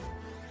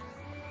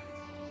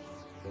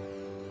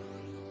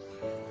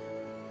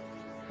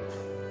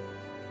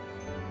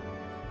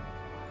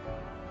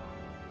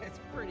 It's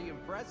pretty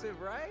impressive,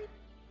 right?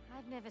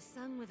 I've never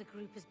sung with a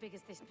group as big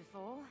as this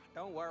before.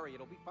 Don't worry,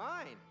 it'll be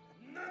fine.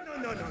 No.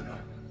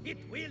 It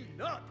will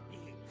not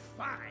be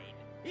fine.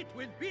 It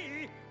will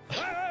be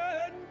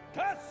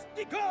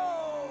fantastico!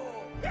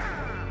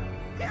 Yeah!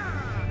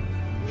 Yeah!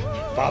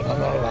 Ba, ba,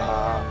 ba, ba.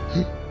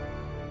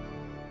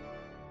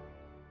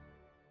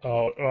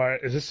 Oh, right.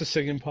 Is this the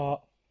singing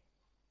part?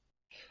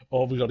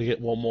 Or have we got to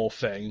get one more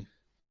thing?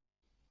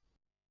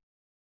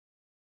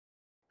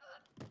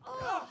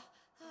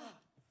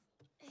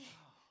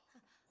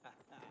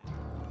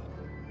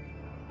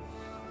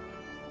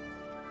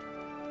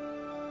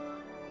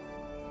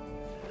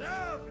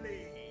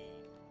 Lovely!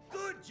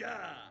 Good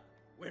job!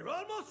 We're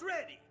almost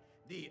ready.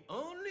 The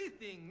only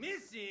thing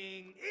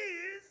missing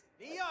is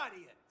the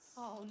audience.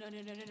 Oh, no.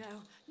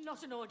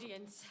 Not an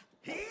audience.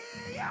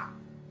 Here!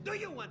 Do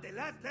you want the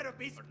last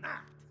therapist or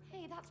not?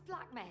 Hey, that's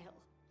blackmail.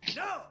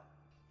 No!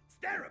 It's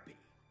therapy.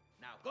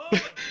 Now go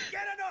and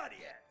get an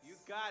audience. You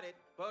got it,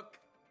 Book.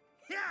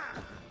 Yeah!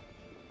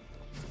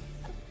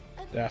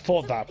 Yeah, I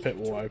thought that So pit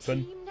will you're a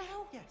open. team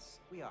now? Yes,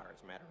 we are,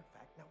 as a matter of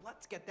fact. Now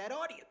let's get that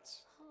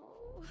audience.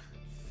 Oh.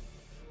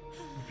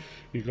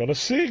 You gotta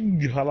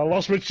sing, and I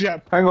lost my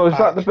jet. Hang on, is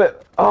that the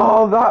bit?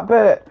 Oh, that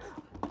bit.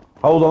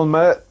 Hold on a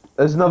minute.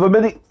 There's another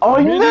mini.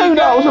 I knew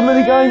that was a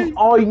mini game.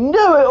 I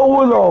knew it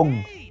all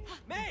along.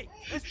 May,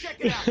 let's check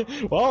it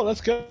out. Well,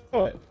 let's go.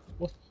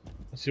 Let's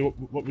see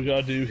what we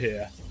gotta do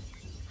here.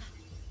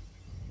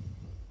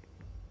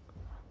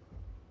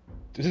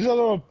 Is this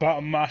another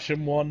button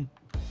mashing one?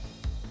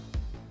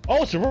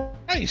 Oh, it's a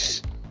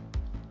race!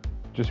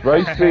 Just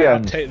race to the I'll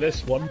end. take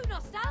this one. So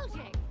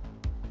nostalgic.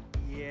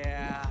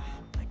 Yeah,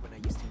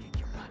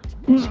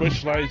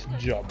 Switch lanes,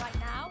 jump. Right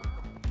now.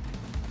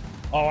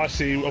 Oh, I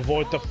see.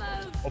 Avoid the.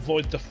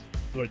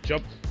 Right,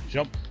 jump.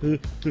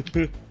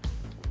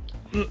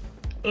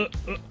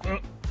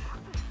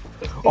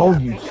 Oh,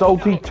 you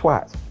salty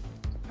twat.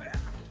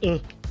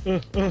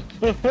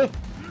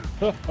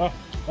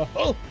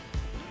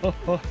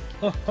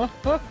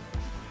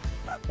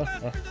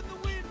 Faster than the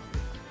wind.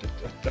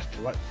 That's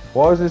right.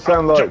 Why does this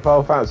sound like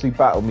Final Fantasy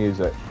battle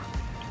music?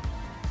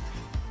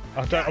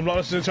 I'm not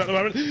listening to it at the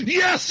moment.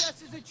 Yes!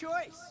 Success is a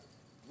choice.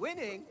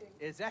 Winning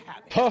is a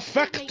habit.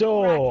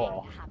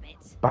 Perfecto!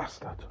 Habits.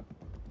 Bastard.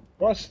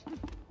 What?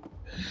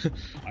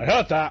 I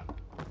heard that.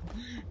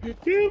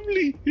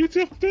 Family, it's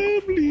a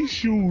family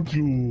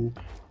shoujo.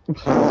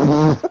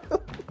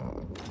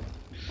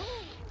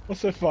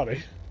 What's so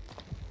funny?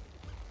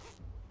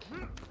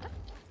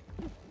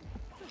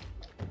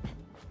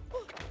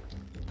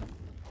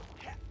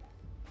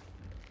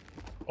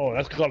 Oh,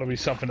 that's gotta be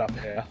something up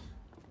here.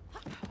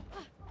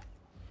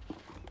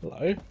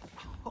 Hello?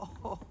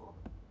 Oh,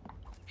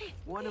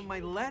 one of my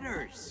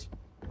letters.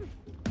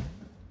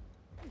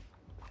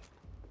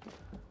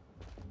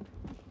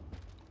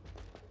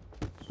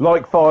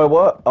 Like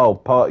firework? Oh,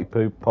 party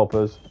poop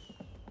poppers.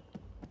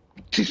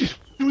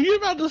 Were you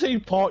about to say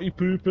party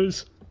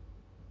poopers?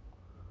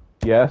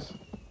 Yes.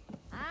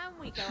 And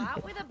we go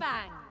out with a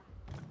bang.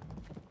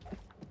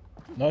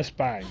 Nice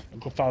bang.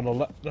 I've found a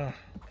letter.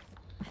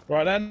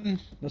 Right then,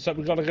 looks like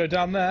we gotta go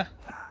down there.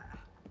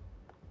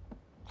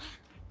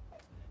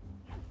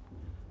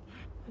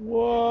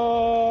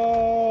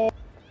 Whoa!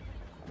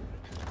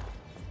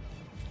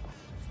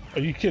 Are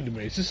you kidding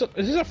me? Is this a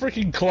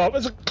freaking club?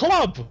 It's a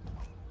club!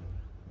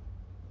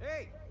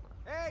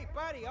 Hey,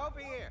 buddy, over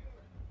here.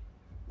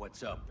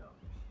 What's up?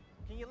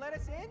 Can you let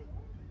us in?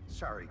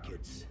 Sorry,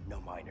 kids. No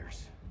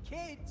minors.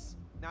 Kids?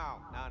 No.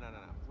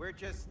 We're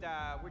just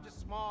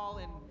small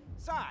in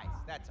size.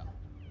 That's all.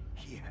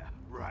 Yeah,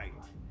 right.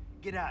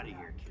 Get out of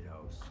here,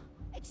 kiddos.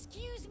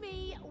 Excuse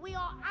me, we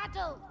are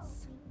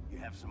adults. You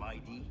have some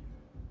ID?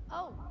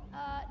 Oh,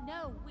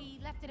 no, we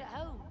left it at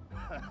home.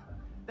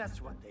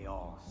 That's what they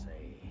all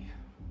say.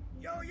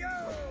 Yo,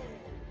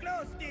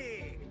 glow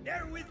stick,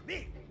 they're with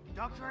me.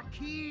 Dr.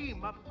 Akeem,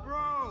 my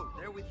bro,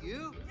 they're with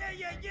you?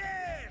 Yeah,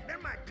 they're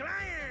my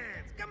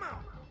clients. Come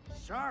on.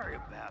 Sorry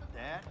about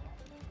that.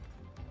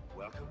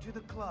 Welcome to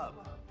the club.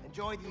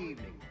 Enjoy the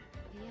evening.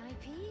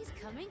 VIPs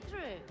coming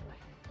through.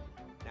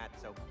 Not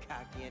so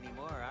cocky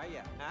anymore, are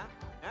ya? Huh?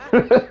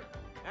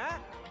 Huh?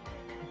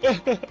 Let's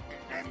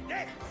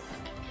dance.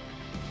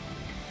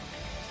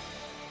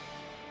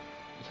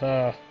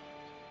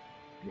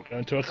 We're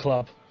going to a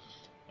club.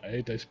 I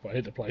hate this. I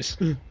hate the place.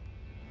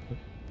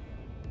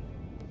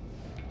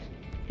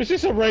 Is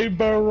this a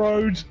rainbow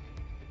road?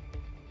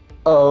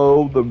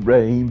 Oh, the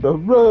rainbow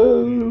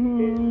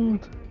road.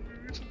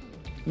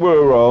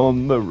 We're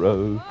on the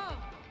road. Oh,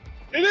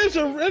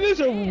 It is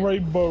a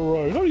rainbow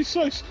road. Oh,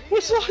 so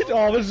what's like?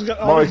 Oh, this is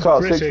Mario Kart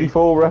gritty.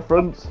 64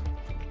 reference.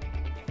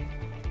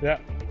 Yeah.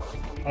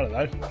 I don't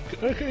know.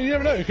 You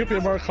never know. It could be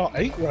a Mario Kart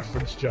 8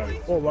 reference, Joe,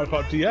 or Mario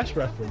Kart DS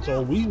reference,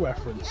 or Wii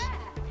reference.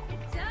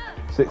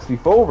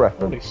 64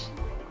 reference.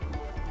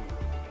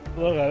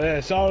 Look at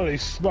this. Holy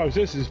smokes!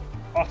 This is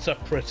utter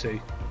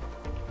pretty.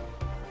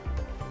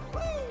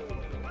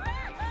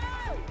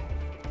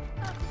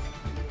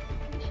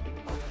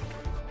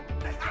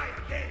 Let's try it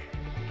again.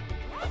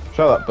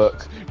 Show that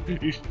book.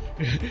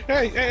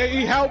 Hey,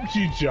 he helped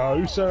you,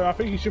 Joe. So I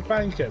think you should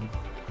thank him.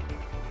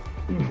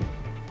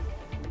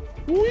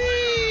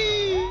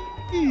 Whee!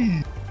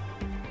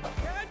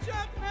 Catch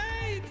up,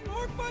 mates!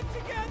 More fun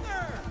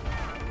together!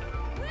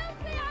 we'll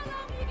see how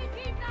long you can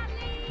keep that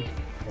lead.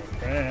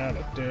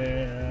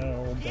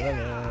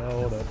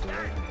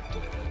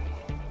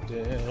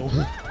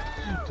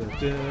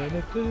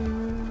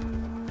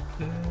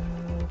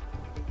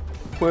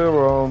 We're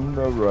on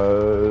the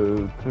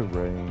road to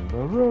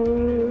Rainbow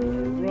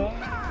Road.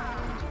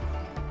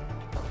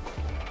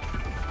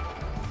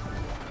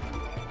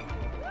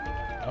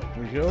 Up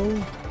we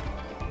go.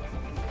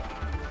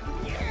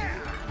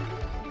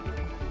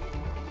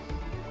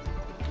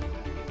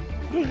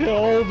 Look at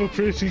all the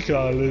pretty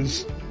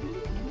colours.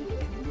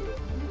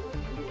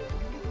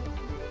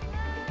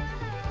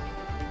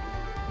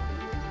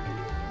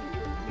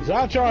 Is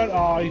that a giant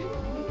eye?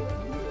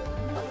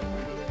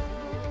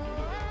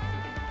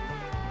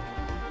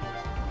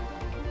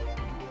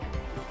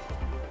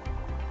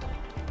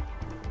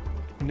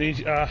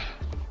 Need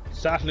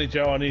sadly,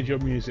 Joe, I need your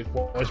music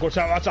voice. Watch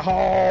out, that's a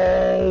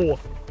hole!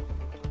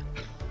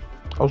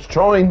 I was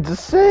trying to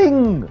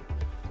sing.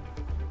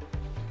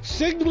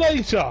 Sing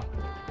later!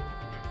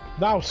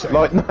 Now sing.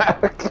 Like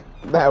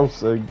now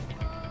sing.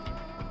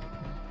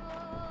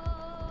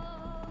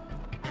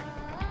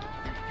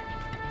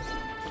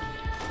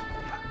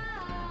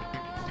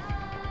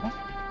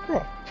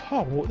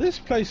 Oh, this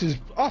place is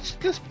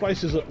this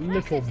place is a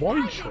little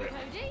wine trip.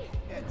 Cody.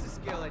 It's a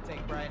skill I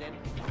take pride in.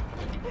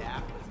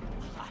 Yeah.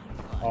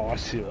 Oh, I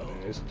see what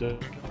it is.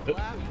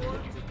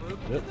 Platform to move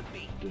to the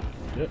beat.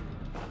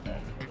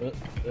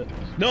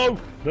 No!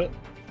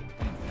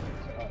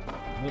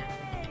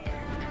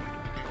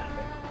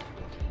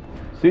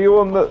 See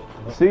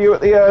you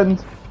at the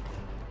end.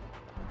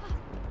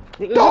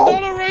 It's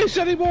not a race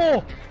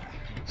anymore!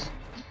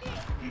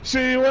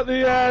 See you at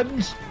the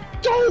end!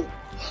 Don't!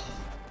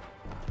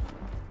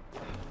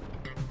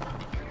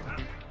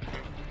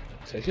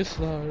 Take it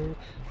slow,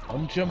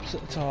 1 jumps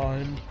at a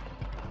time.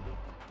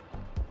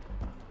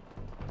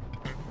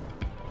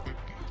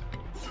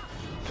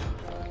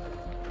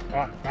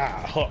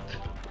 Hook.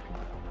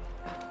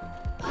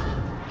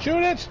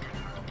 Shoot it!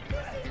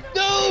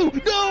 No!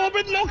 No, I've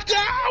been knocked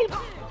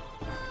out!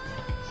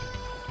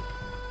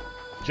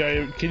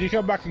 Joe, can you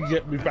come back and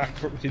get me back?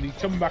 Can you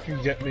come back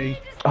and get me?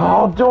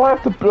 Oh, do I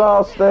have to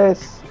blast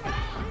this?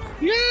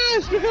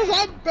 Yes, because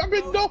I've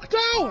been knocked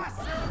out!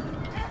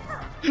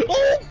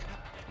 Oh!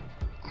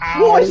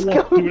 Ow, What is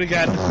going do it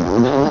again.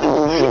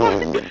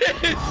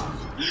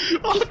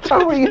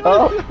 Hurry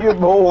up, you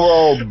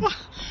moron!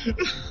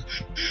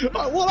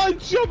 Well, I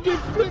jumped and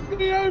flipped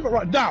me over.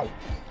 Right, now!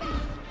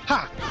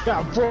 Ha! Yeah,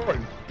 I'm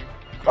throwing.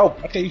 Oh,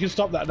 Okay, you can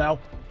stop that now.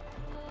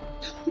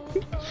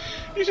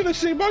 You should have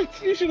seen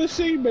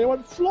me. I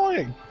went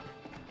flying.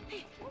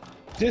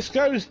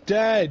 Disco's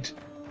dead.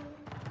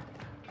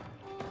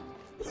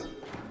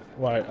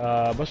 Right,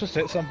 let's just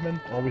hit something,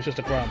 or we just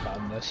a ground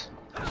pound this.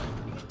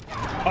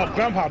 Oh,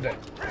 ground pound it.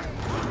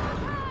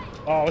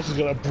 Oh, this is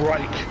gonna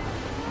break.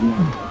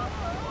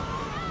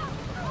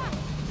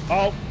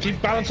 Oh,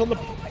 keep balance on the.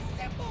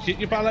 Keep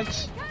your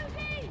balance.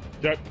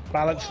 Yep,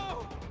 balance.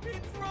 Oh,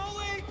 it's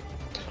rolling.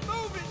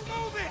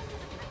 Move it.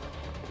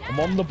 I'm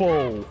on the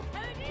ball.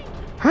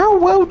 how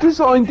well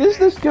designed is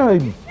this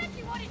game?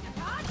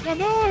 I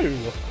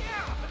know.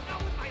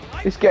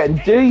 It's getting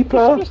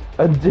deeper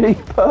and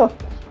deeper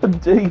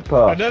and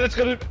deeper. And then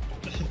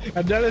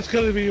it's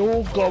gonna be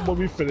all gone when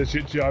we finish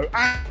it, Joe.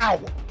 Ow!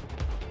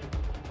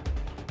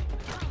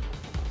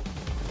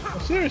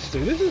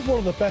 Seriously, this is one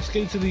of the best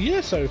games of the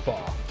year so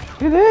far.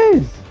 It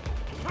is.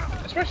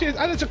 Especially,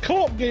 and it's a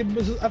co-op game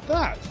at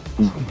that.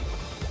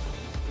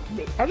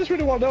 I just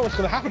really want to know what's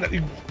going to happen at the...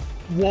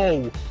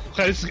 Whoa.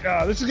 Okay, this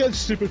is getting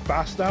stupid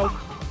fast now.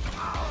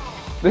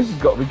 This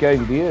has got to be game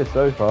of the year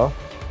so far.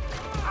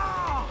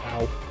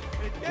 Ow.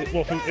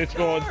 It's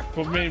going,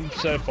 for me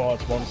so far,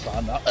 it's Monster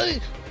Hunter.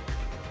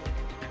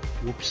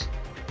 Whoops.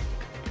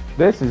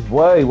 This is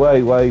way,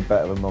 way, way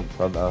better than Monster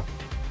Hunter.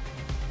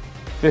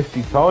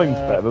 50 times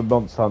better than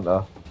Monster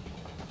Hunter.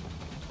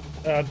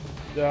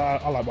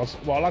 I like Monster.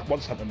 Well, I like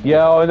Monster Hunter more.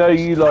 Yeah, I know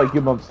you like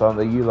your Monster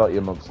Hunter. You like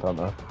your Monster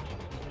Hunter.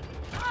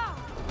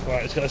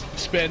 Right, it's gonna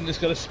spin. It's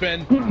gonna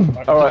spin.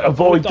 Right, All right,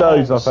 avoid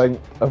those. holes. I think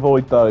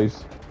avoid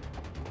those.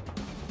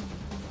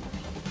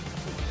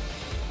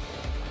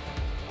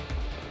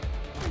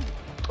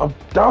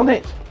 I've done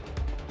it.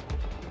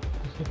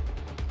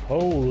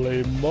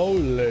 Holy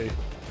moly!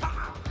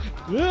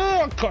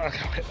 Ah,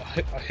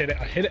 I hit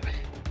it.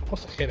 Of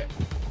course I hit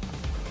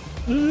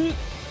it.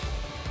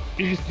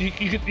 You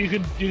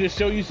can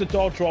still use the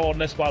dodge roll on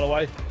this, by the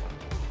way.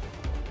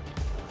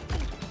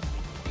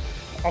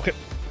 Okay,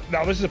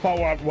 now this is the part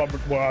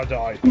where I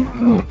die.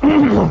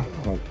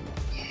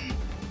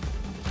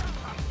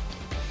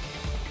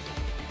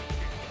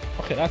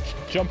 Okay, that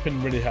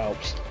jumping really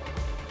helps.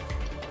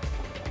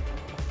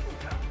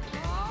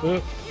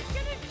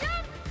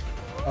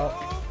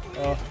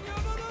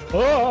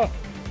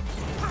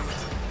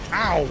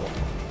 Ow!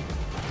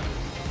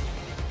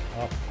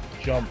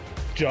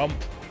 Jump!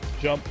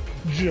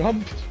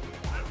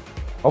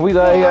 Are we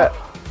there yet?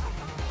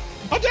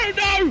 I don't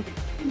know!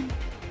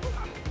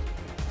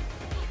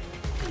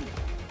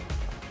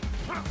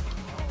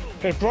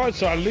 Okay, bright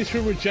side, at least we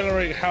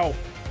regenerate health.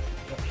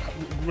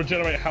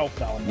 Regenerate health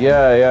now and then.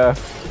 Yeah.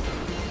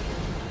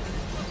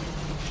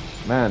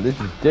 Man, this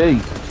is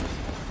deep.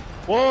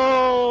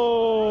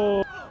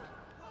 Whoa!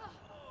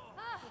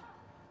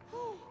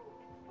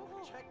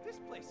 Check this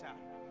place out.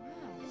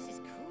 Wow, this is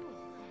cool.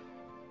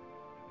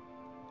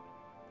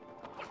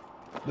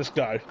 This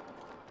guy.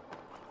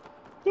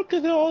 Look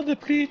at all the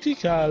pretty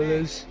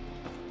colors.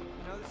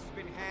 You know, this has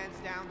been hands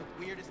down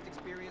the weirdest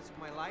experience of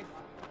my life.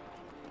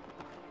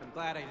 I'm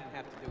glad I didn't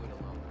have to do it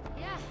alone.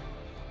 Yeah,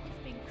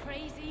 it's been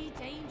crazy,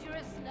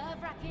 dangerous,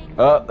 nerve-wracking.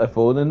 They're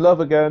falling in love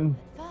again.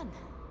 Fun.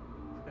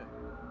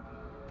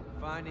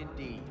 Fun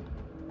indeed.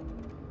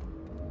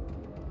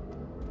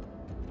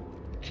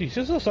 Jeez,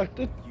 this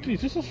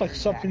looks like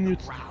something you'd.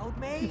 Proud,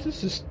 mate?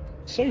 This is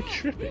so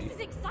trippy. This is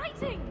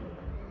exciting.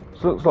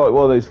 This looks like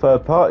one of those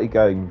third-party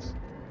games.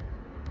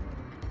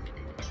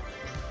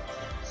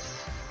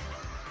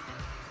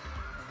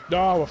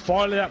 No, we're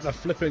finally at the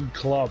flipping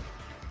club.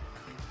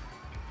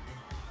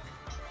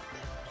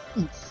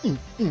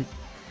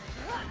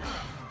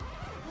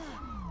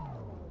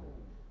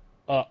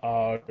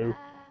 Uh-oh.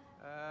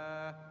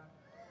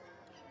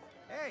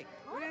 Hey,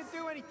 we didn't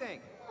do anything.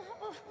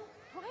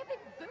 Why are they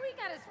booing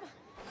at us?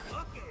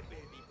 Okay,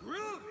 baby,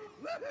 groove it.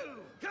 Woohoo!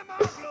 Come on,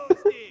 glow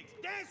sticks,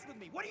 dance with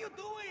me. What are you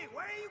doing?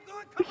 Where are you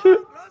going? Come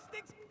on, glow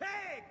sticks.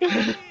 Hey, come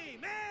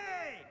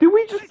hey. Did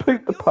we just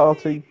pick the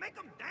party? Make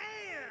them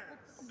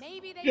dance.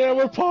 Maybe they Yeah,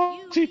 we're will.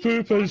 party You eat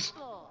poopers. the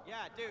floor.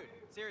 Yeah, dude,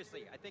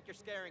 seriously, I think you're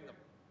scaring them.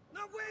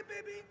 No way,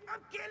 baby.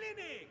 I'm killing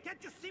it.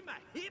 Can't you see my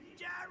hip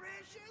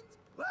gyrations?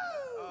 Woo!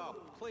 Oh,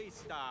 please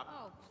stop.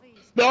 Oh,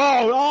 please.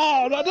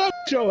 No, no, don't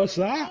show us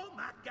that. Oh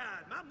my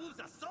God, my moves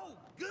are so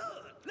good.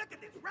 Look at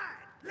this,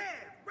 right,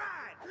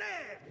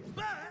 left.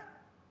 But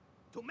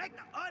to make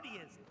the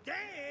audience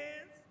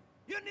dance,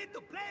 you need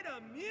to play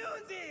the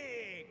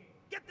music.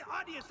 Get the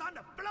audience on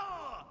the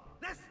floor.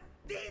 Let's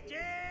DJ,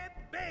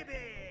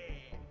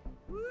 baby.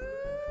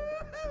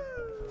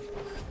 Woo-hoo!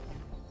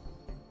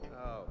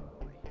 Oh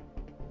boy.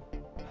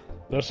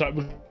 Looks like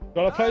we've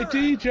got to play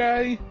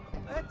DJ.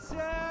 Let's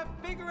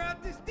figure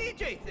out this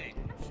DJ thing.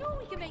 I'm sure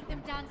we can make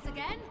them dance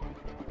again.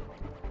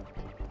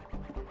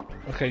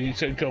 Okay, you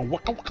said go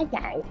waka waka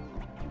wow.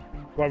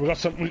 Right, we got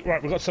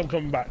some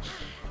coming back.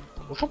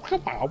 Waka waka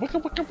wow, waka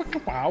waka waka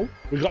wow.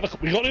 We got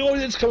the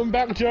audience coming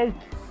back, Joe.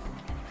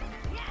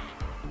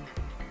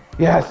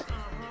 Yes.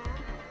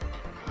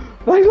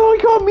 They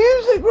like our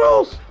music,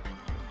 Ross.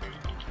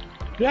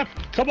 Yep,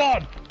 come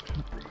on.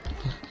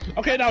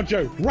 Okay, now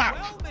Joe, rap.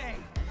 Well, mate,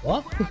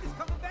 What? crowd is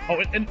coming back. Oh,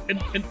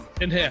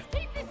 in here.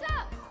 Keep this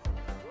up.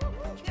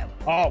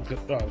 Oh, good.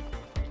 Oh.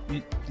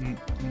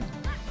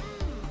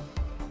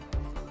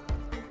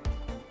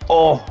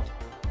 Oh.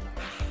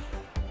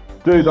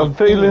 Dude, I'm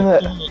feeling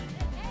it.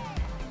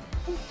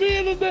 I'm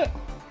feeling it.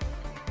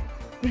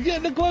 We're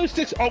getting the glow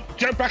sticks. Oh,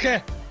 Joe, back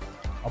here.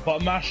 I'll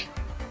button mash.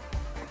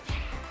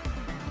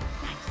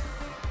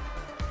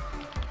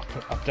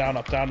 Up, down,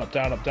 up, down, up,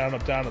 down, up, down,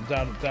 up, down, up,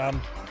 down, up, down.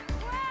 Wow,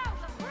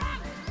 the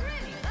crowd is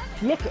really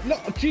loving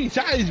Look, geez,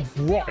 that is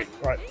bright.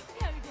 Right, it,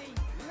 Cody.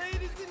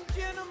 Ladies and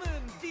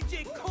gentlemen,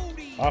 DJ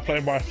Cody. I play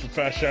my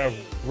fair share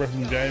of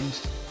rhythm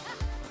games.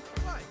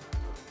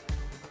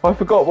 I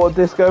forgot what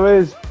disco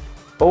is.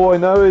 All I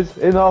know is,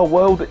 in our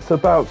world, it's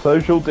about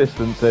social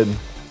distancing.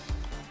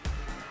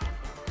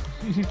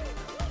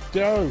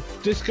 Joe,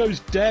 disco's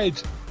dead.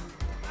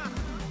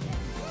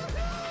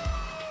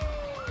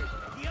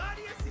 The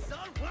audience is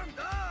all warmed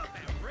up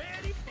and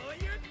ready for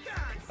your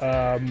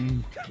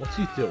concert. What's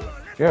he doing?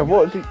 Yeah,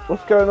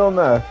 what's going on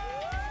there?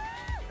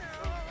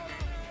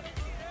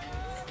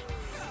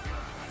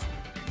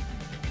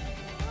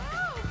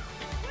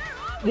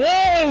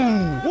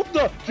 Whoa! What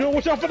the? Joe,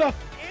 watch out for the...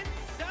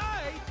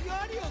 Inside the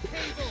audio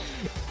cable.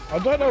 I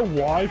don't know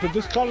why, but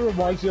this kind of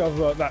reminds me of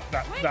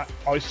that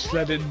ice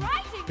sledding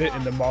bit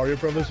in the Mario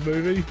Brothers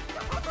movie.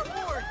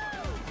 Hoverboard.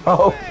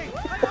 Oh, Hey,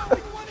 I've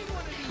been wanting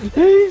one of these.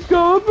 he's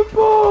got the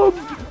bomb!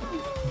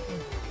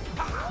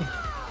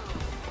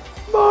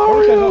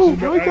 Mario,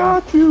 I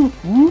got you!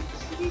 Whoops!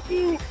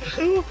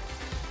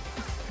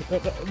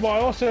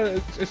 Well,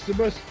 also,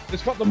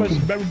 it's got the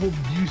most memorable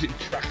music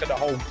track in the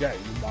whole game,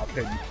 in my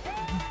opinion.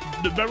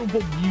 The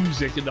memorable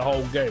music in the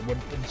whole game when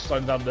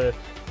sliding down the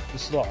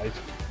slide.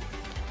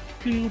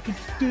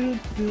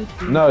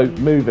 No,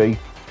 movie.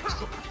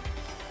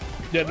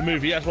 Yeah, the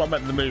movie. That's what I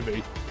meant in the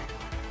movie.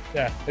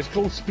 Yeah, it's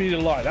called Speed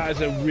of Light. That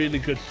is a really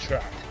good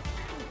track.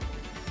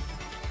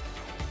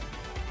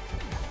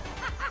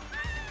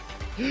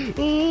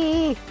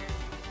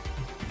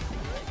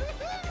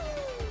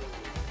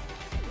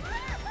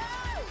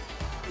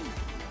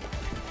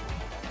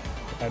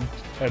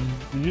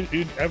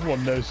 And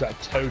everyone knows that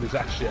Toad is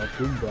actually a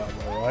Goomba,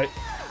 am I right?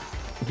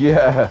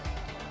 Yeah.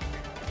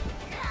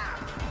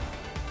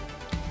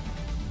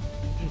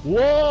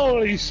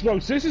 Whoa, he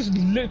smokes. This is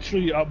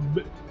literally a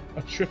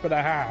trip and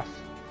a half.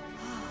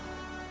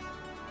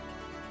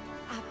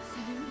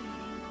 Absolutely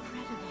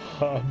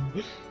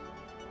incredible.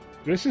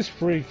 This is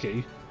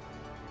freaky.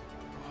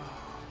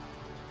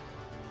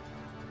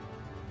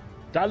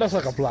 That looks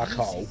like a black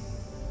hole.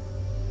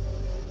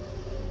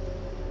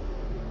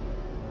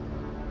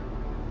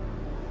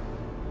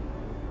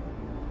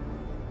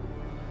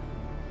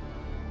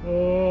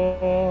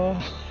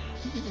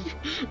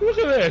 Look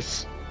at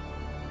this.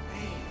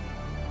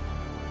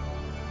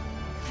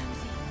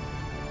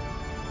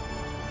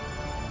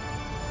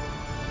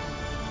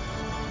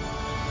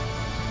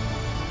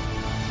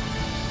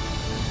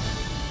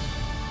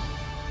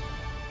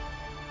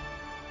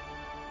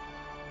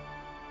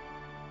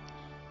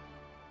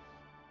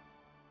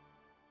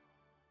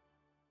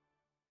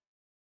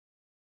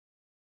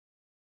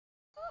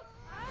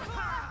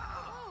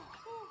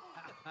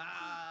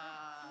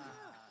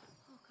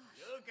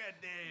 Look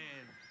at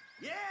them.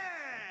 Yeah,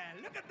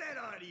 look at that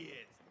audience.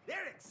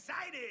 They're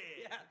excited.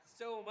 Yeah,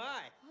 so am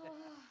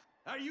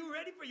I. Are you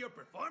ready for your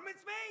performance,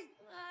 mate?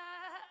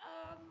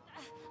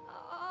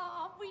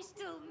 Are we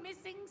still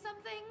missing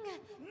something?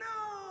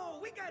 No,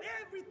 we got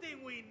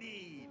everything we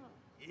need.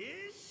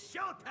 It's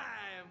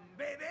showtime,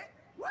 baby.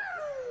 Woo!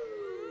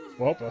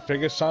 Well, I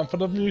think it's time for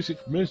the music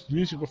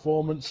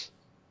performance.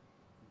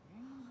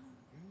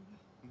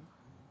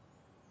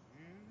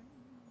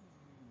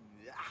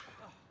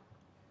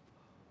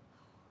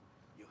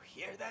 You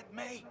hear that,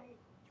 May?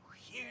 You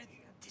hear the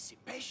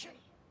anticipation?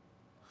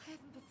 I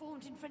haven't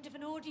performed in front of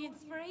an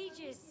audience for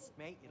ages.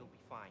 Mate, it'll be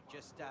fine.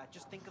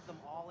 Just think of them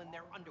all in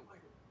their underwear.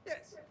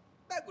 Yes,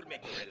 that will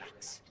make you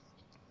relax.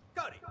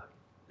 Cody,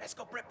 let's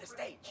go prep the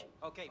stage.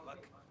 Okay, Buck.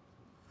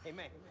 Hey,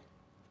 May.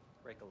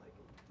 Break a leg.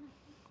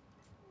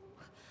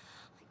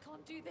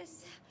 can't do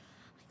this. I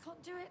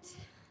can't do it.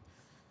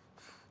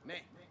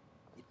 May,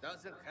 it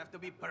doesn't have to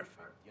be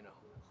perfect, you know.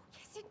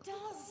 Yes, it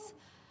does.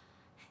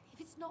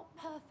 If it's not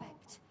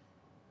perfect,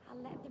 I'll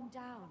let them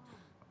down.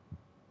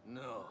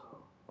 No,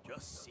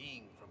 just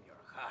sing from your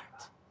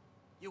heart.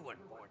 You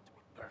weren't born to be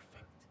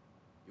perfect.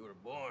 You were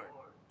born to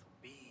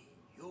be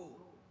you.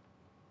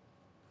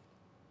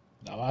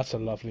 Now that's a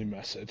lovely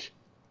message.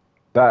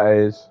 That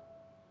is.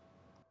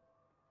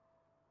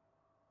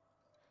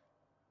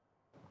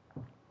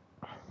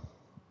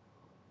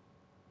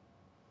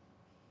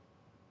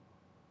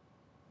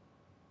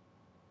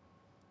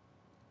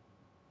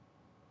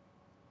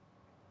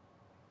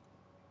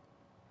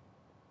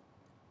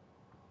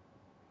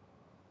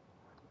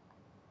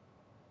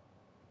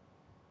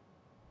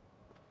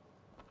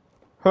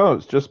 Oh,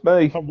 it's just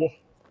me.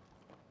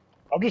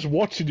 I'm just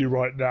watching you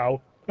right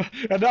now.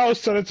 And now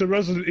it's turning to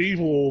Resident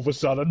Evil all of a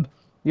sudden.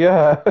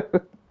 Yeah.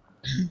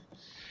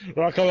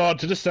 Right, come on,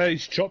 to the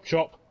stage. Chop,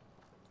 chop.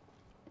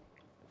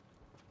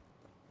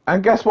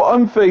 And guess what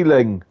I'm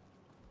feeling?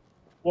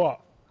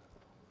 What?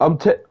 I'm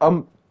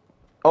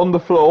on the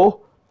floor.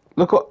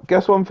 Look what.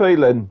 Guess what I'm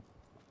feeling?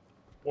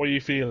 What are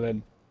you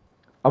feeling?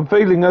 I'm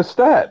feeling her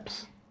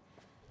steps.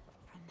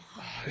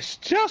 It's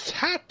just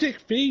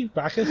haptic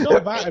feedback. It's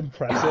not that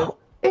impressive.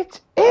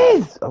 It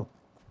is.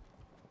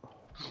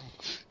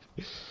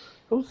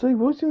 Also,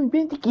 what's in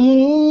the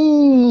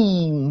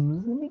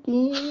games?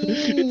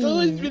 It's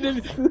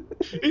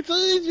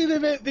always been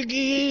about the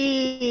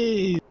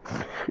game.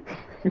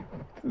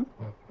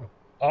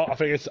 Oh, I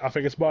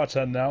think it's my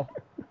turn now.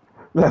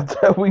 Now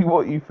tell me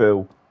what you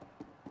feel.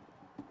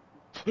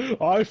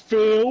 I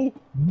feel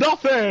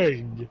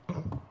nothing.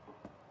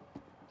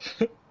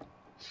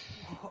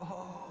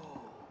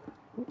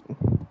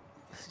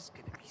 This is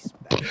gonna be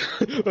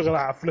special. Look at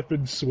that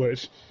flipping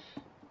switch.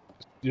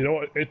 You know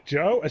what,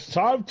 Joe? It's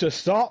time to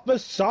start the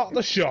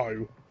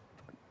show.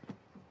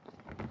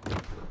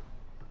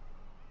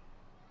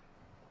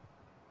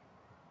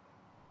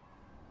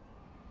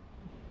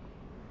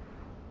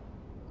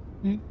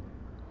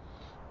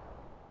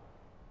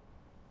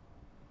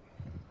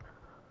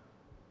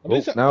 Oh,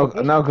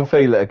 now I can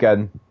feel it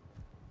again.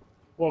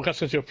 Well, that's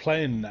because you're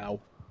playing now.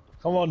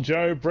 Come on,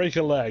 Joe, break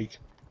a leg.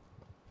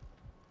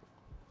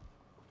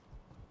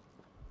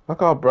 I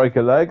can't break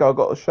a leg. I've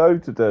got a show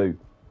to do.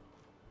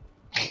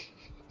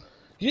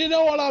 You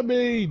know what I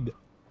mean.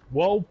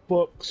 Well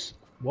book.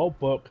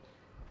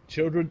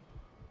 Children.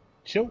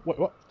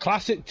 What?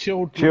 Classic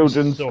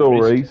children's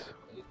stories.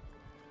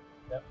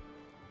 Yep.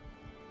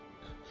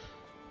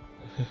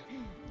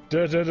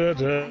 Da, da, da,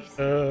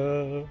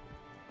 da.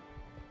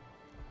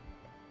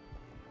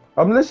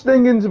 I'm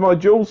listening into my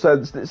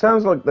DualSense and it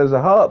sounds like there's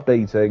a heart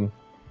beating.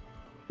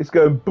 It's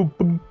going boom,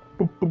 boom,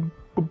 boom, boom,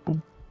 boom,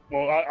 boom.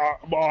 Well,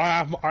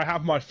 I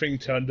have my thing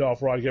turned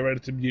off. Right, get ready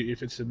to mute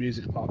if it's the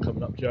music part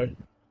coming up, Joe.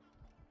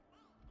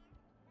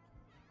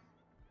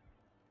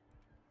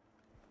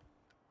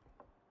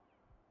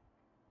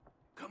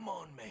 Come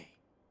on, May.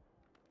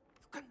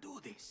 You can do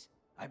this.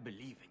 I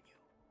believe in you.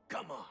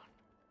 Come on.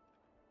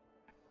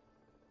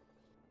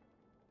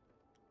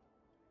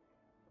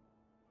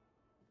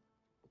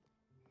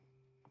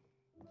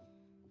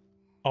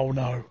 Oh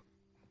no.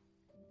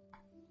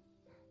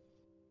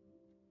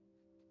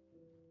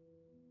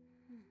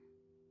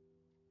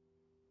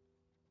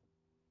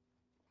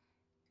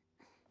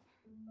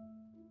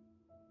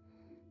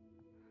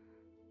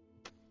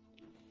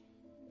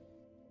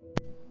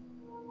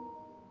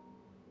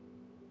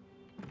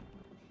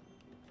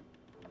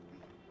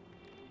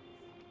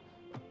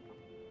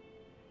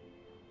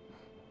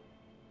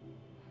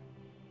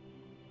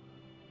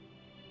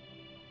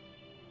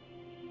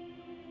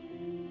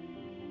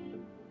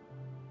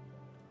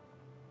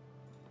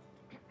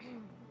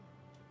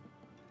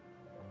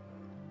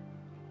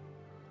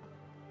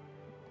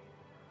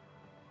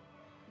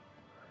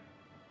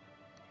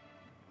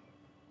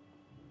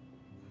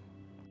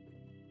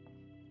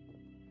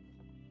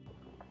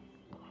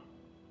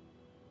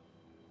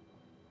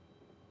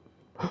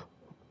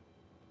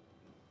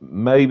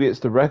 Maybe it's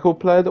the record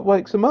player that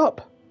wakes him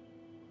up.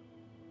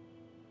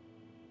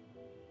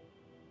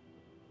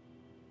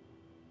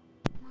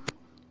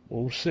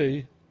 We'll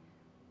see.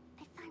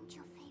 I found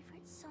your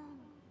favorite song.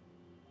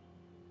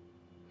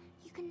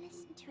 You can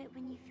listen to it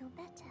when you feel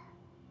better.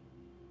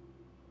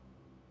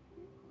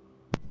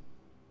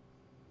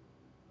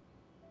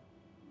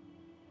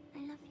 I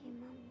love you,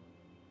 Mum.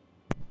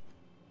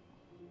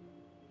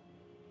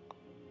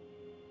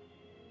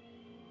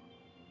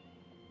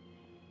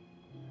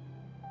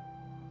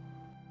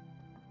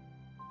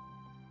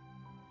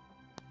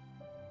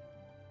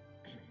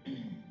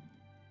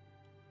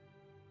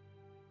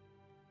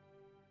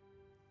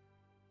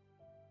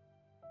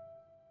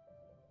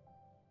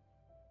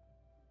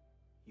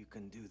 You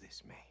can do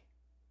this, May.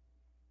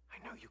 I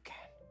know you can.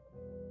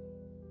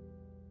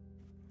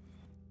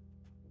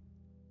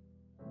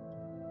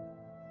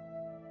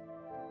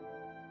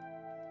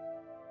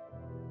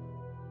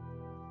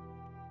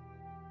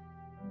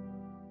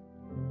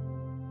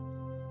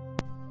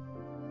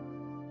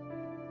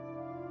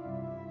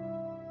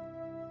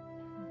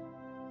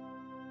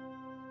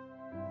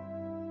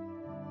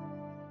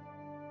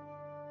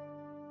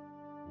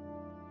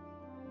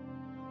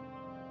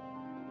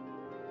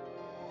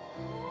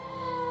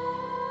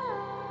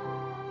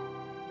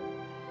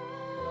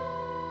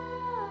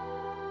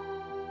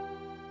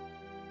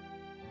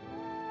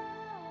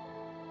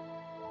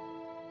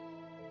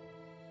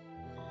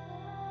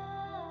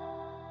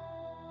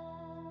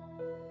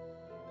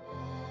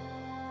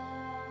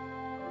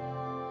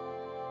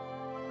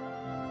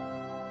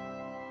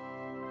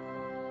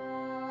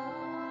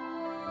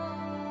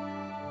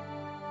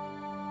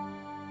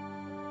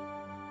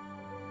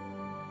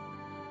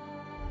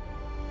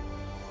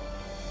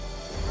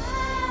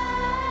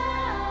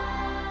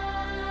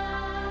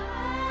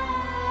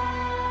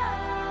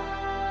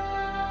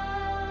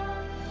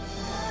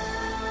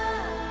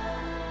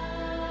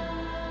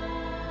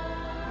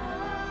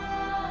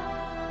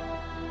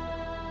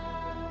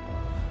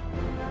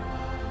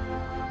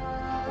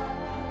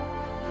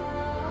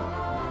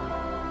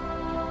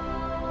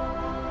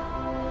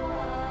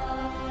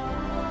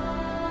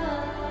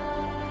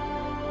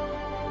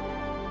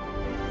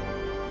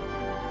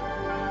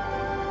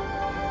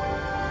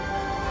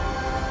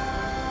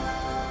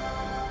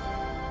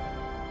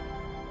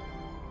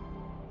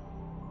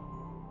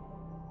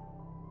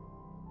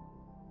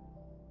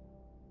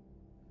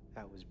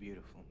 was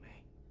beautiful,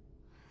 May.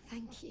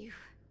 Thank you.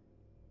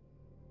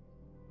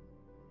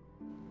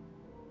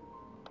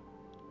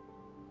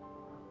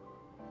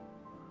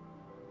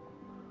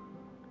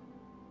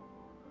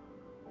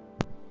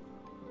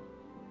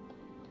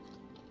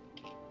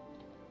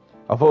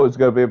 I thought it was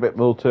going to be a bit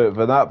more to it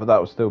than that, but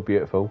that was still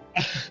beautiful.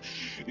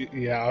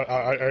 Yeah,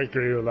 I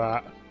agree with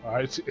that.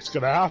 Alright, it's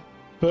gonna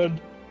happen.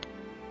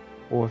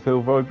 Oh, I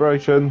feel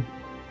vibration.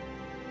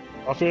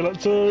 I feel it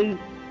too.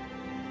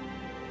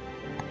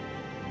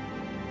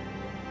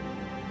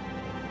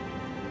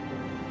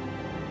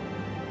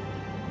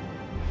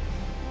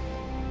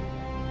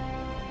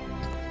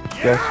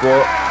 Guess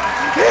what?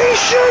 He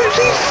shoots!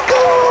 He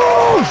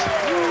scores!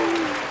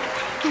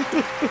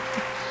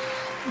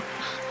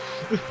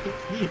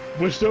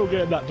 We're still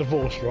getting that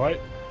divorce, right?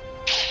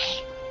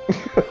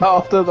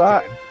 After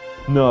that?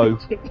 No.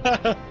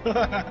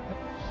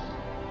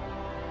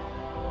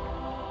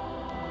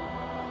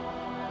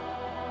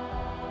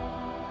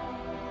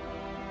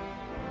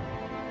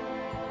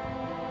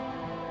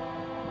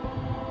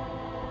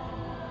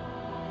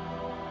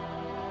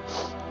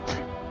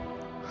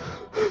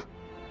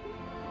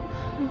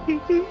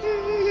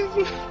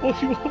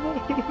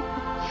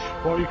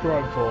 What are you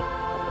crying for?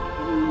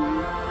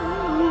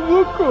 I'm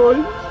not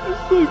crying.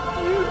 It's so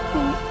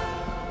beautiful.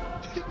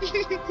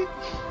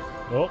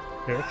 Oh,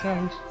 here it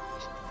comes.